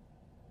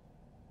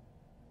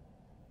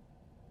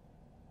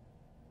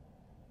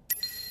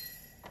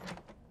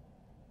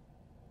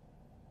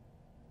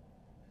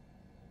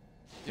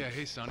 Yeah,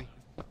 hey, Sonny.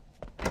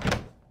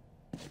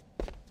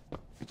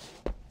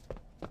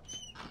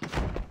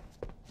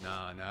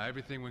 Nah,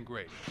 everything went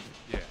great.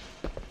 Yeah.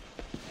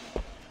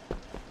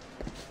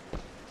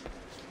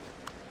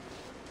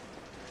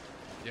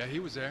 Yeah, he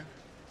was there.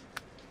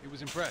 He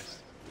was impressed.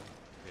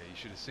 Yeah, you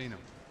should have seen him.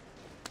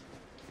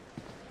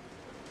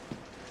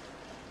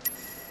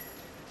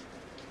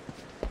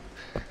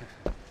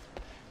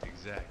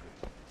 Exactly.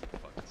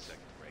 Fucking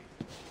second rate.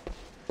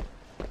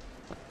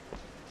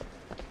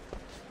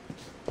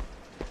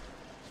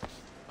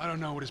 I don't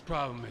know what his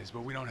problem is,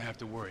 but we don't have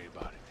to worry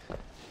about it.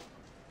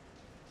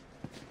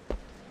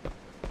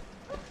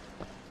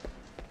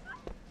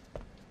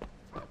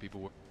 Yeah,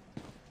 people were...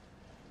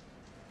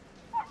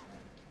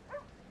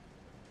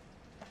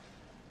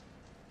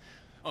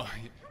 Oh,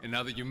 and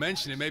now that you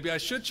mention it, maybe I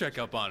should check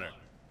up on her.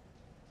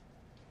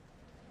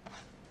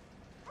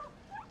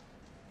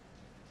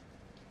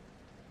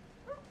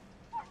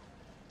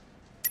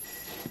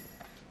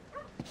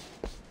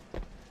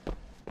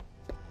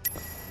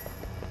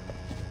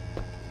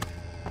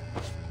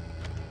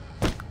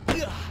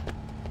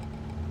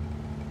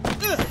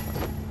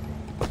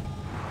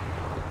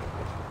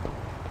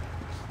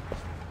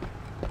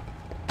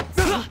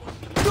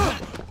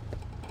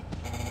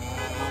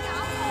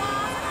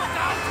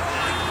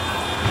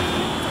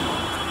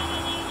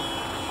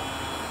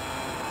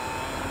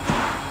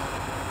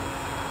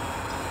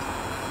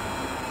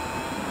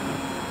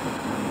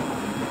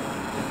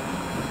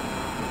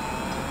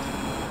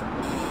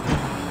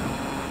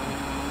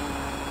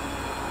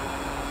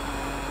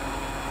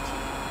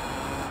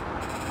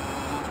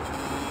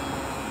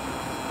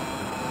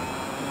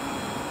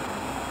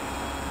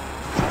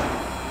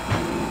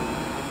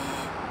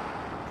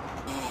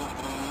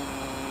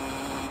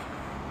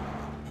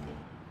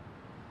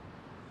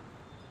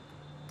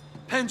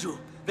 Andrew,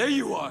 there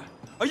you are.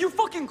 Are you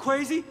fucking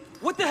crazy?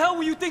 What the hell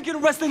were you thinking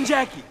of arresting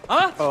Jackie,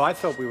 huh? Oh, I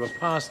thought we were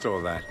past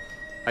all that.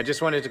 I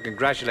just wanted to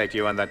congratulate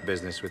you on that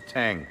business with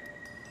Tang.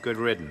 Good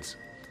riddance.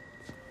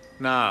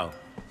 Now,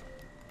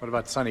 what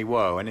about Sonny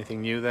Woe?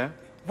 Anything new there?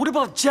 What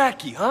about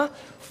Jackie, huh?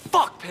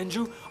 Fuck,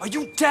 Andrew. Are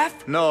you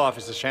deaf? No,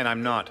 Officer Shen,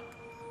 I'm not.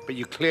 But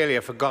you clearly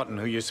have forgotten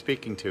who you're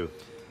speaking to.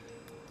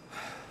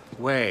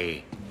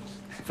 Wei,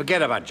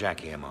 forget about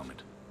Jackie a moment.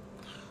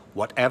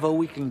 Whatever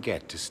we can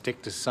get to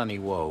stick to Sonny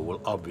Woe will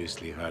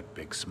obviously hurt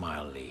Big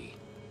Smile Lee.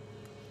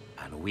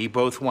 And we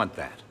both want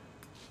that.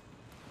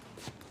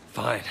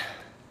 Fine.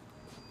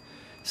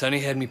 Sonny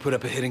had me put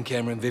up a hidden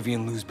camera in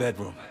Vivian Liu's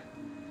bedroom.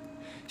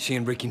 She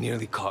and Ricky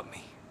nearly caught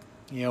me.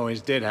 He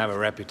always did have a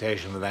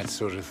reputation for that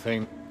sort of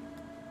thing.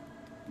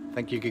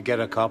 Think you could get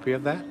a copy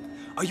of that?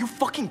 Are you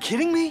fucking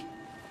kidding me?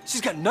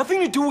 She's got nothing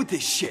to do with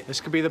this shit.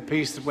 This could be the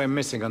piece that we're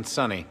missing on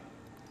Sonny.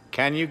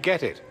 Can you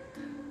get it?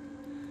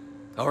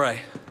 All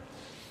right.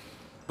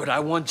 But I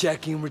want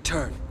Jackie in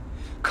return.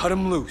 Cut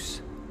him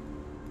loose.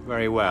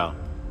 Very well.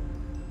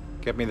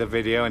 Get me the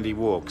video and he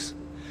walks.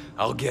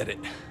 I'll get it.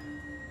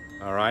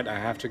 All right, I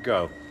have to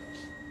go.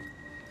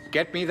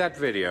 Get me that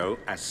video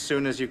as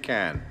soon as you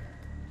can.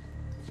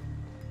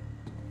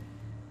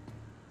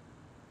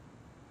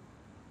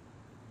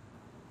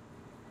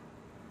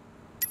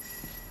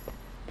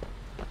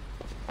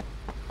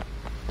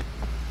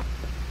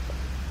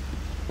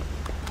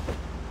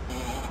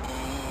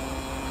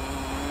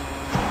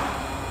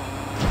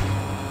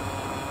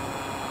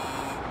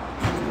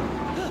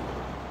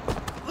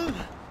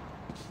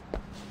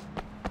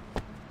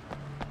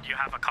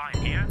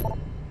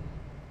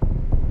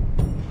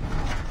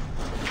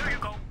 Here you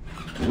go.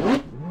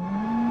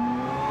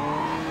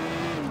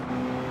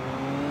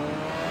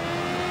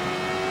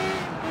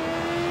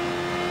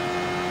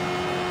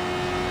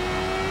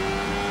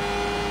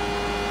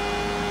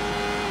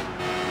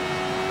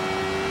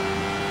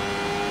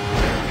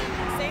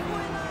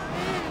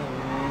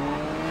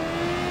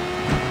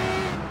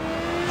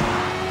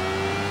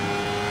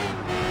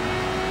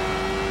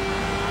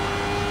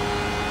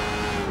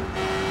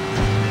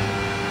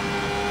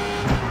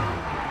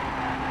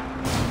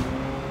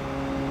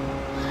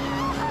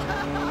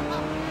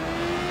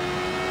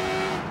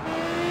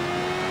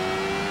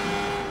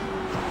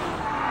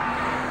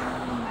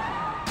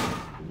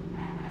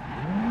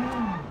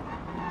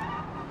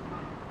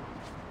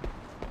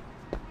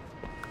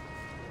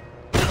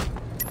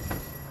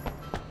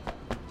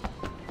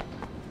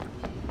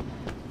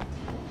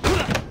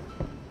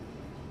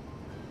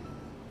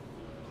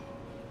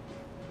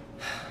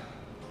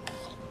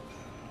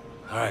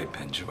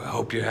 Benju. I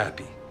hope you're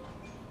happy.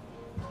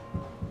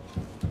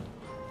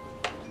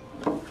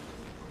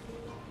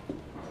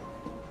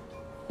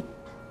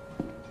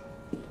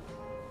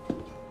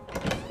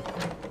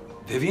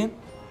 Vivian?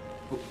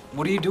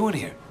 What are you doing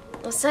here?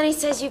 Well, Sonny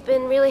says you've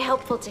been really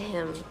helpful to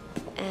him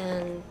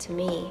and to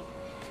me.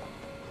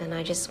 And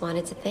I just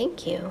wanted to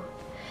thank you.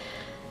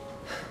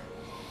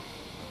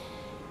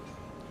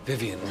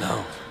 Vivian,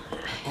 no.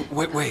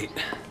 Wait.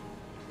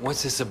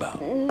 What's this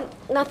about?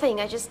 Nothing.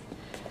 I just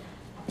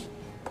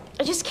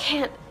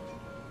can't.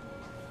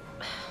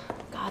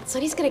 God,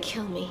 Sonny's gonna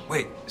kill me.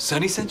 Wait,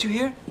 Sonny sent you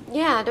here?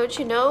 Yeah, don't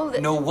you know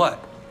that? Know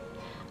what?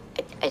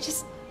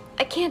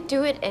 I can't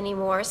do it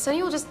anymore.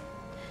 Sonny will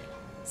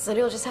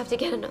just have to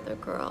get another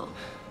girl.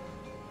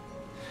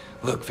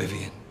 Look,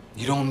 Vivian,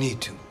 you don't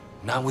need to.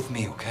 Not with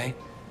me, okay?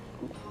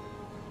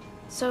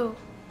 So,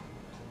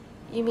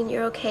 you mean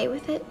you're okay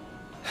with it?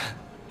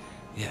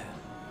 Yeah,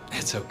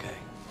 it's okay.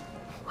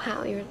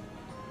 Wow,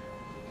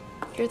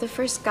 you're the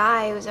first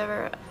guy who's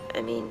ever,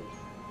 I mean,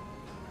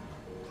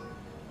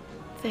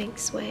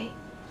 thanks, Wei.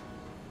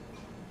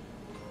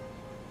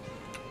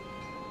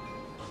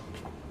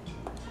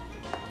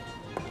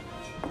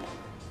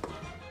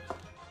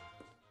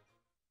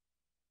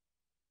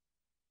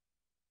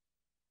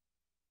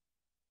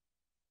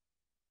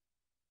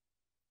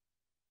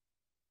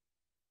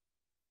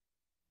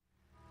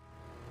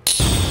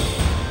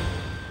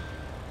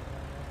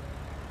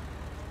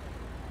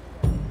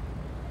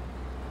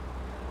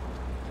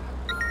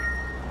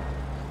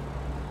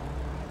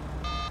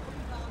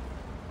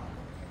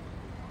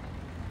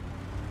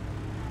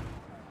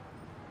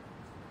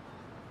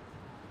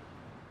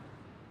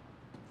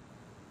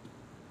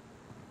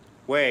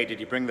 Wei, did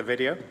you bring the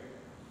video?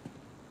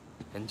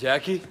 And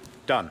Jackie?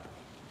 Done.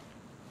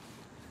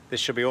 This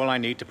should be all I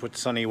need to put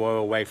Sonny Wo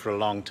away for a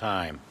long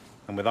time.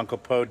 And with Uncle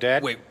Po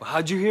dead... Wait,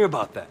 how'd you hear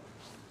about that?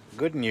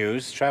 Good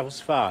news travels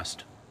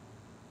fast.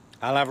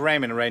 I'll have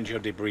Raymond arrange your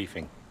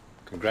debriefing.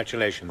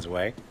 Congratulations,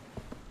 Wei.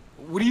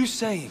 What are you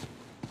saying?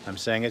 I'm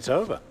saying it's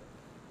over.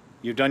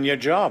 You've done your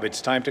job.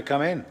 It's time to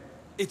come in.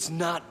 It's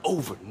not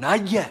over.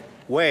 Not yet.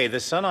 Wei, the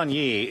Sun on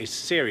Yi is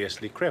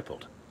seriously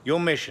crippled. Your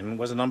mission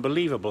was an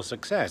unbelievable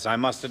success. I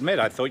must admit,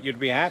 I thought you'd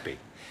be happy.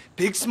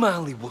 Big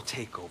Smiley will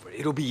take over.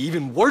 It'll be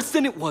even worse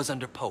than it was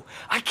under Po.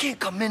 I can't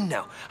come in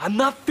now. I'm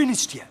not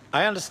finished yet.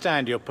 I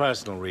understand your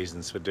personal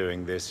reasons for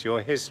doing this,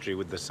 your history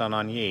with the Sun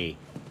on Yi.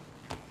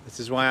 This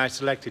is why I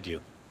selected you.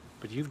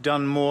 But you've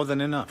done more than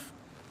enough.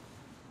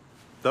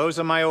 Those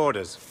are my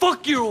orders.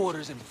 Fuck your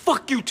orders, and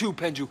fuck you too,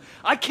 Penju.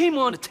 I came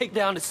on to take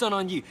down the Sun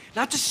on Yi,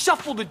 not to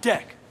shuffle the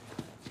deck.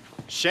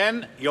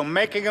 Shen, you're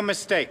making a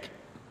mistake.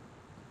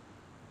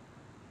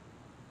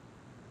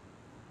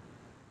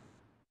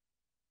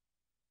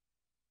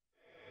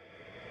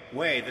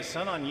 Wei, the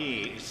Sun on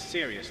Yi is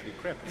seriously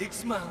crippled. Big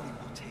Smiley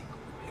will take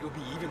over. It'll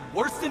be even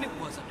worse than it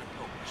was under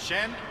Po.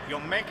 Shen, you're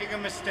making a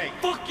mistake.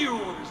 Fuck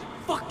your orders,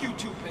 and fuck you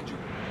too, Penju.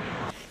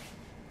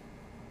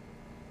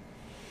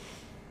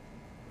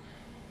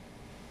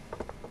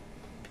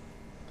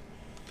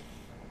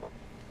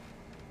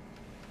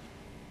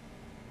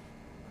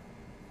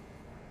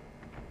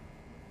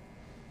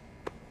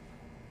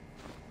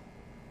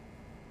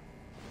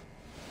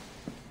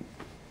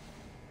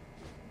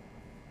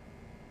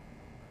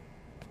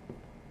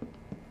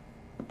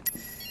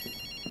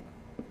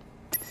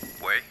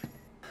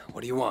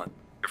 What do you want?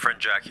 Your friend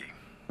Jackie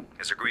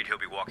has agreed he'll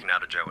be walking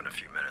out of jail in a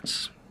few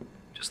minutes.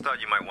 Just thought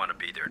you might want to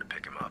be there to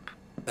pick him up.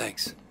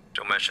 Thanks.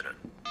 Don't mention it.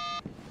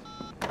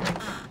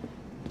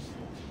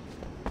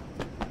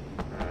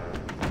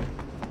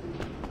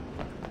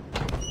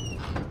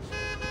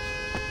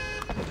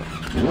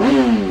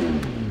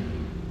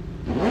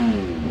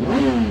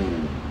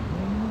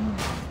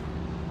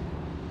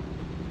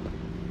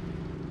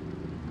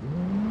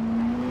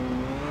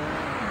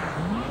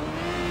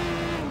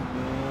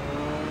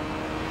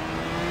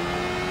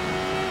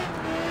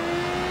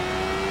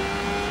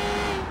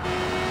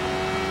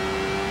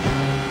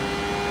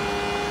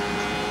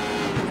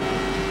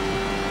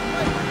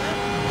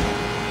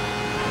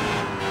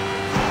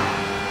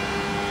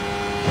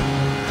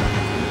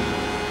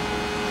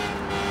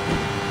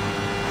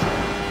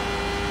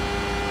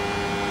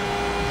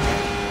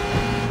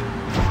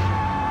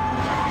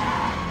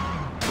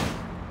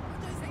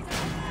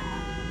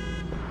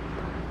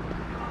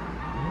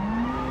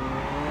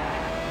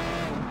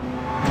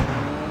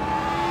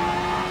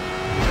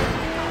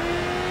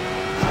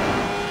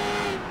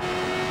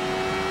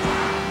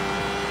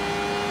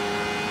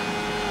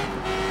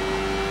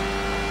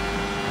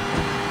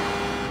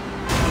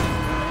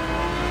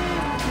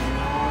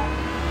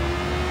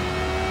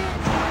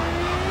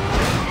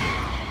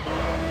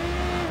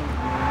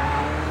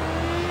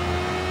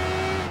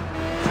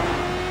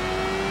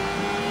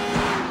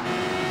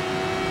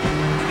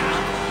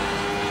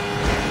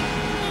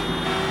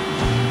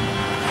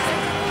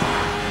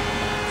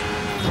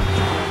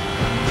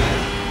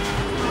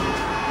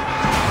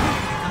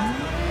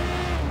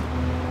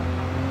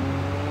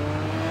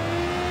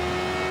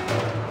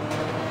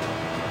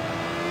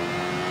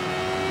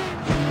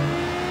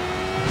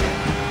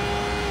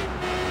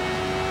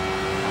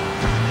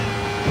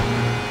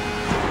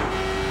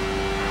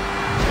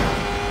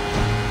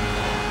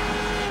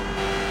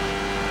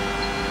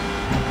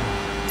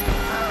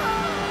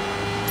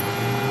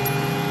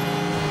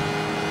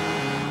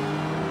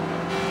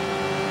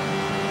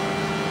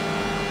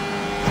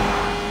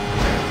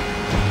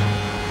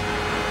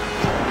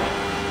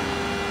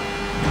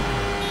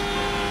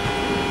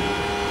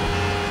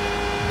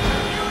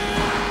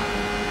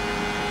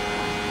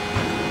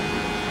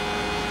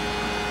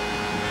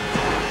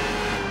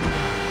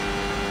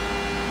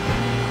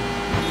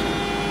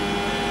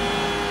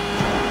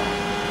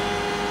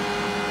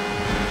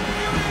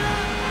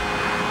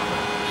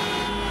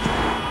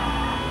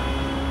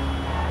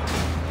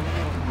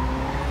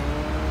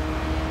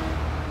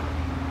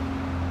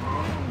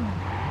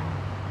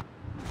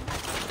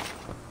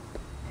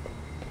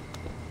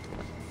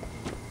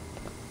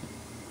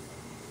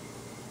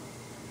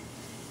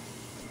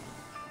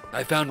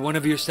 I found one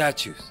of your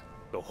statues.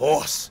 The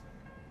horse.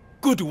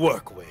 Good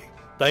work, Wei.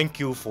 Thank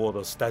you for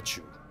the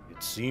statue.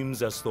 It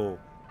seems as though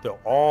they're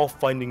all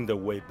finding their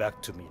way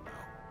back to me now.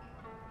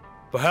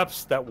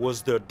 Perhaps that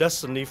was their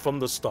destiny from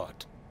the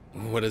start.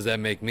 What does that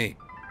make me?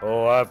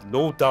 Oh, I have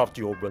no doubt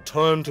your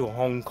return to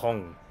Hong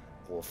Kong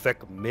will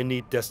affect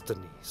many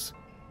destinies.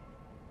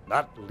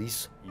 Not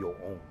least your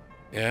own.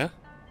 Yeah?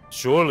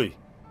 Surely.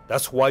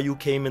 That's why you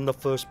came in the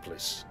first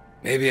place.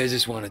 Maybe I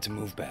just wanted to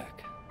move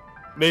back.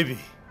 Maybe.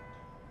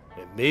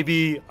 And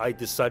maybe I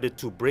decided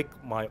to break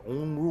my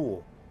own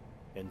rule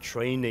and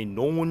train a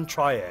known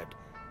triad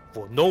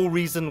for no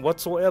reason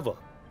whatsoever.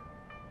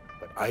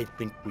 But I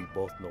think we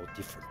both know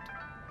different.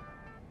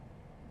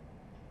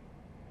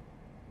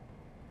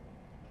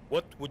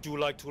 What would you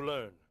like to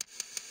learn?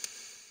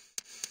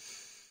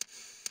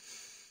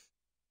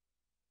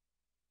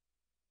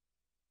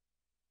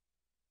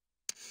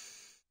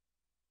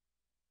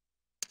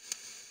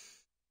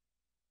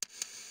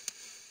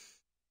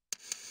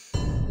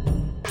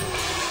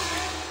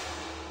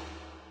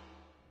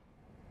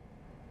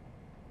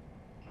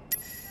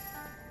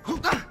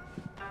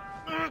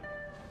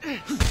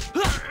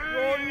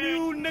 Your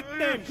new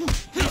nickname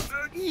is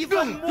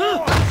even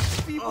more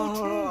people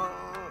true.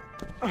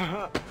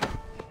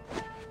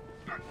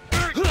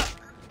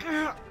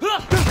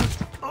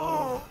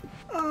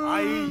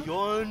 I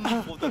yearn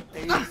for the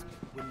days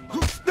when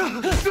my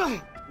students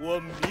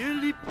were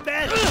merely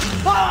bad.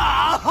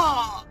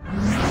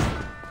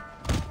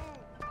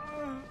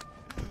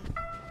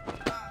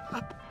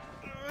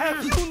 Have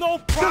you no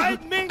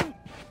pride, Ming?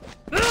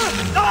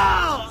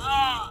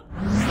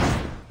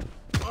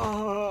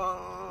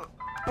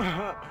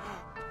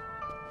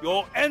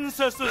 Your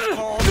ancestors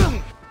called.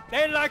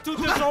 They like to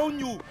disown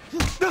you.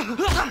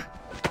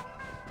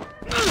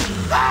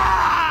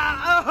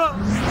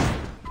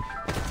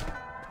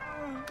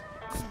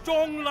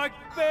 Strong like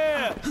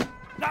bear,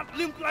 not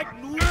limp like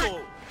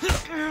noodle.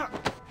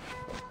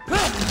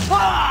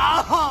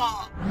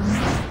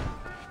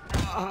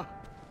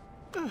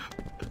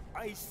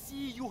 I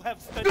see you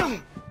have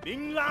studied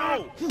Ming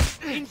Lao,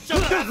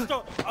 ancient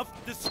master of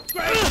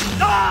disgrace.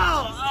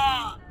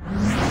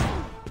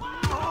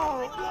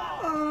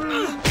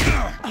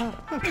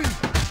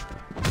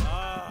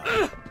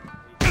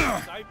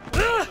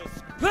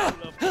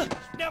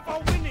 Never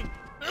winning.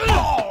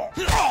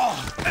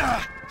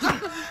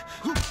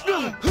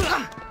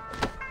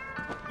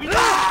 We need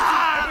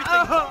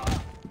everything.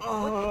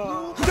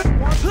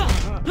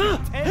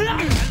 At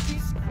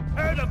least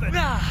heard of it.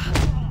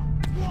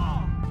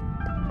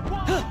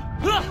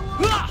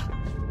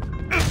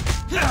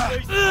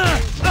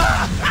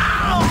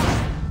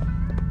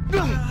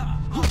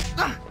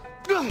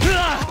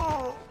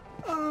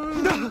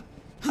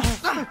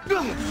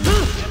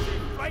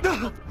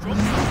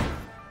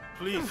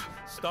 Please,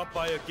 stop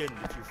by again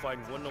if you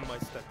find one of my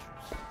statues.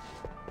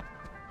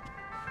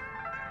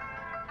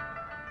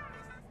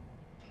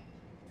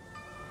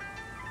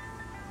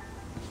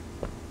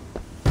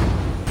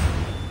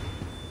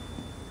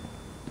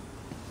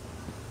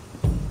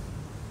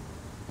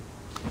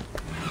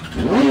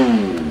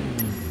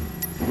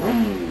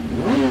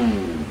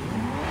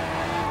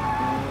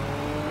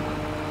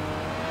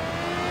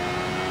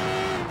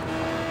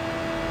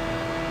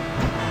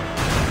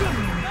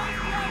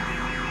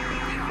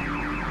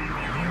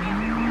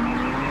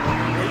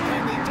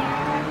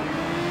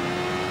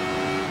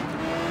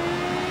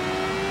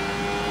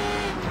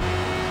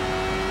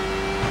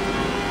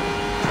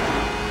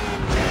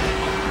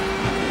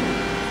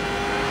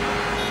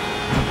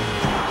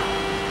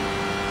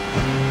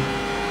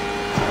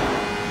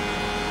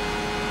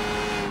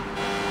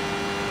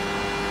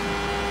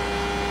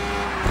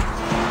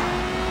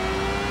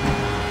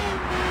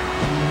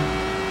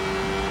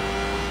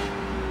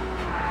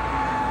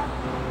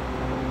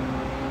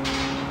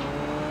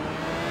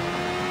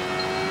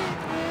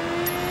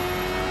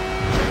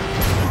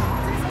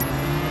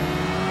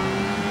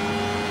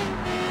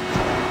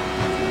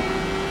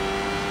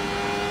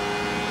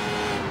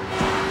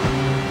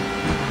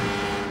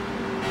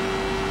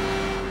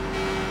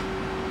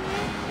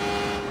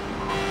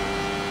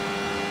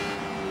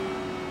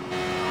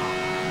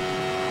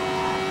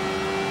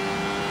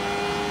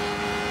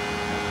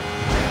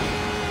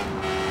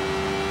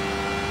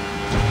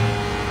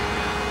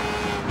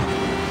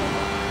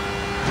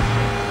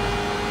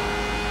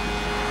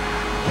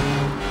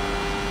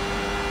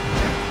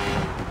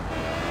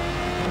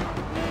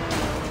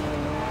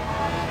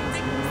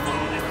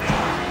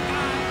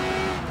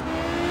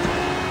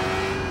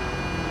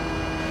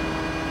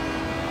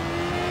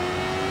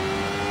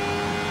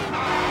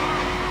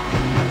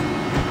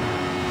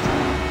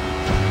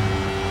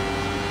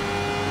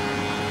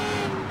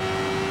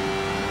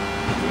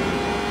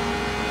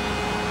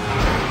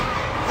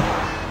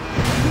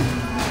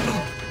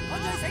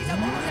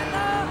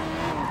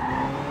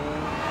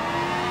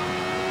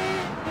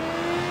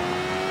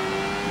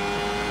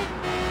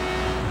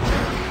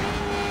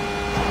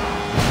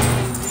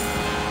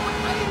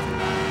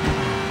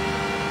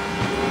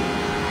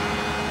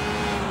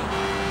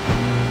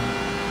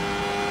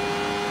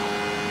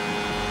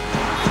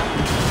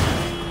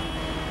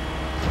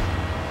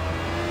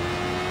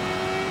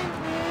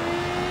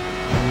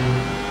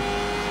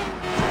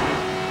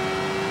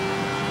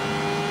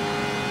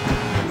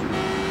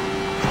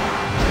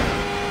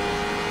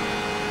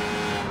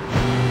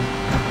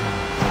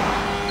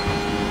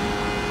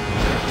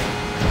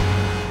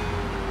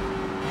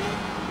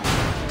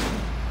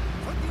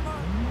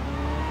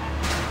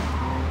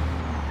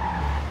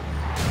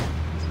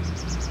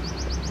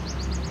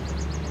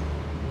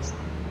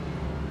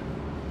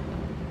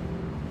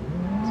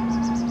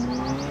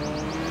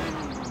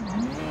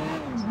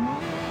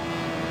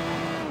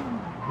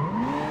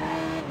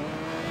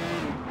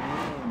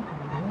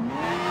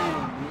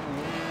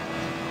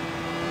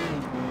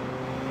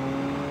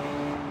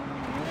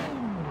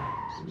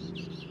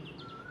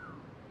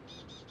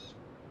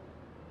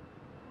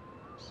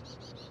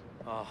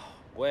 Oh,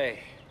 Way.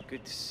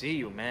 Good to see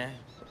you, man.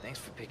 Thanks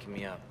for picking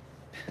me up.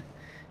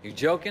 You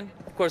joking?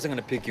 Of course I'm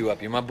gonna pick you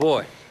up. You're my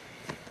boy.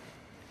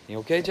 You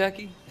okay,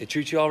 Jackie? They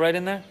treat you all right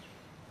in there?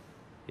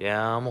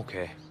 Yeah, I'm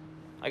okay.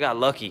 I got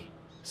lucky.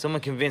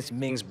 Someone convinced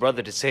Ming's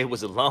brother to say it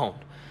was alone.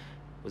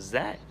 Was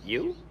that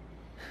you?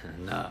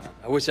 Nah,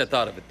 I wish I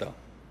thought of it, though.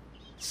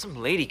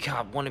 Some lady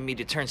cop wanted me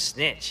to turn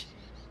snitch.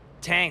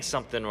 Tang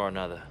something or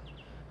another.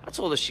 I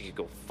told her she could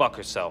go fuck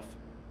herself.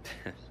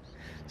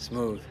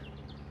 Smooth.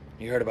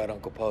 You heard about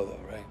Uncle Po, though,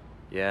 right?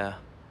 Yeah.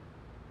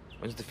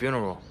 When's the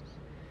funeral?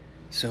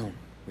 Soon.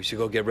 We should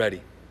go get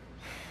ready.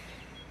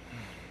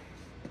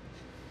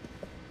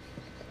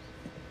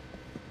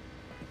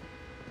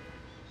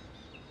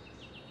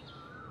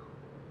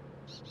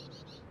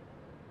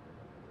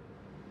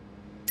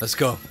 Let's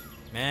go.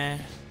 Man,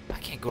 I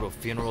can't go to a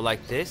funeral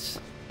like this.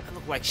 I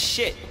look like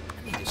shit.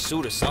 I need a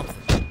suit or something.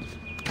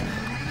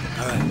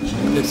 All right,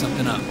 pick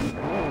something up.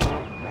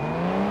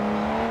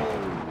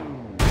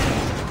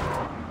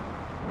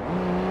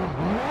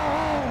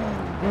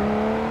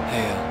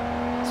 Hey,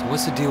 so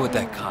what's the deal with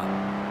that cop?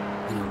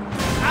 You know...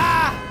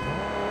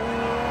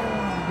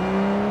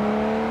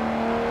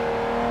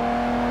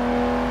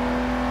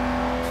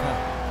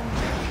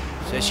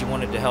 Said she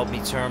wanted to help me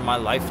turn my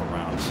life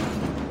around.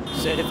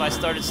 Said if I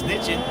started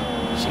snitching,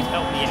 she'd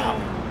help me out.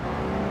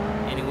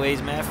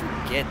 Anyways, man,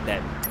 forget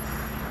that.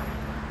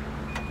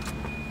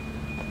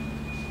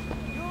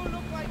 You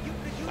look like you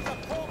could use a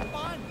pork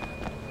bun.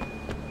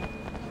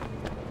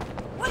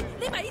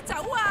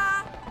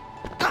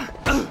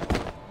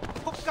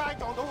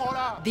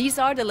 These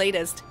are the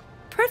latest.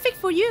 Perfect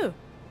for you.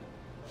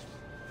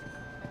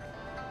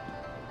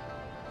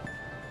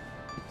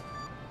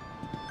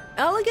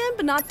 Elegant,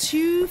 but not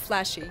too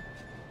flashy.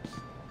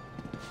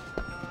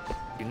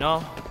 You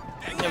know,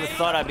 I never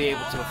thought I'd be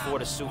able to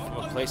afford a suit from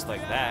a place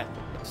like that.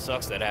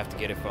 Sucks that I have to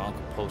get it for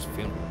Uncle Po's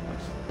funeral.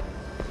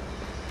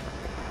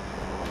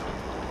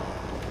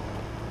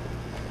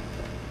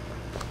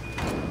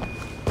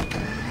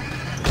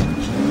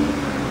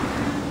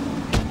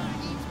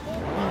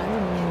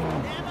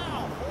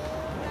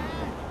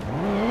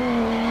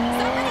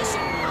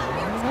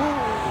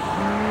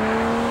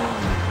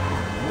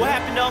 What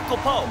happened to Uncle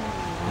Po?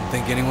 Don't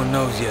think anyone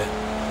knows yet.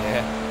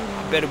 Yeah,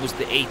 I bet it was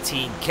the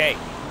 18K.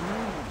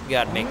 We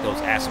gotta make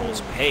those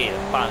assholes pay to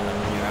find them,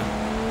 you know?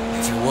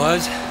 If it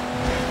was,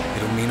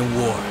 it'll mean a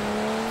war.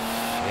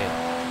 Shit.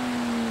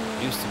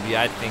 Used to be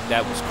I'd think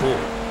that was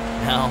cool.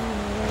 Now,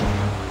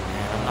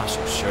 man, I'm not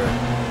so sure.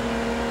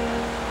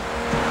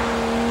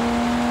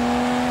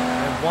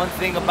 And one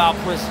thing about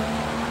prison,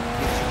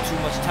 it gives you too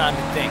much time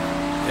to think.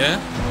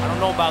 Yeah? I don't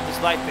know about this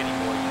life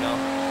anymore, you know?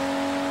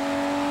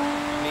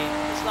 I mean,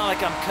 it's not like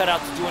I'm cut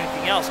out to do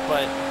anything else,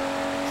 but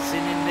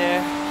sitting in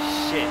there,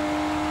 shit.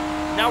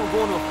 Now we're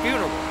going to a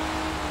funeral.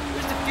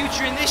 Where's the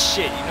future in this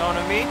shit, you know what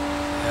I mean?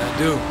 Yeah, I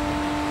do.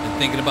 Been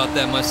thinking about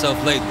that myself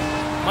lately.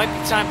 Might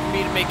be time for me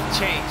to make a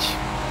change.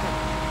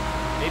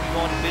 Maybe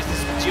go into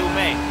business with Jill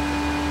May.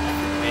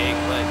 Nothing big,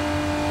 but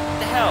what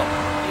the hell?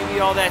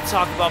 Maybe all that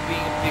talk about being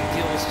a big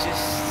deal is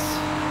just...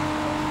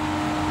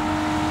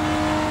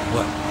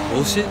 What,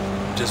 bullshit?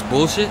 Just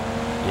bullshit?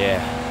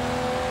 Yeah,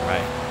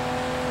 right.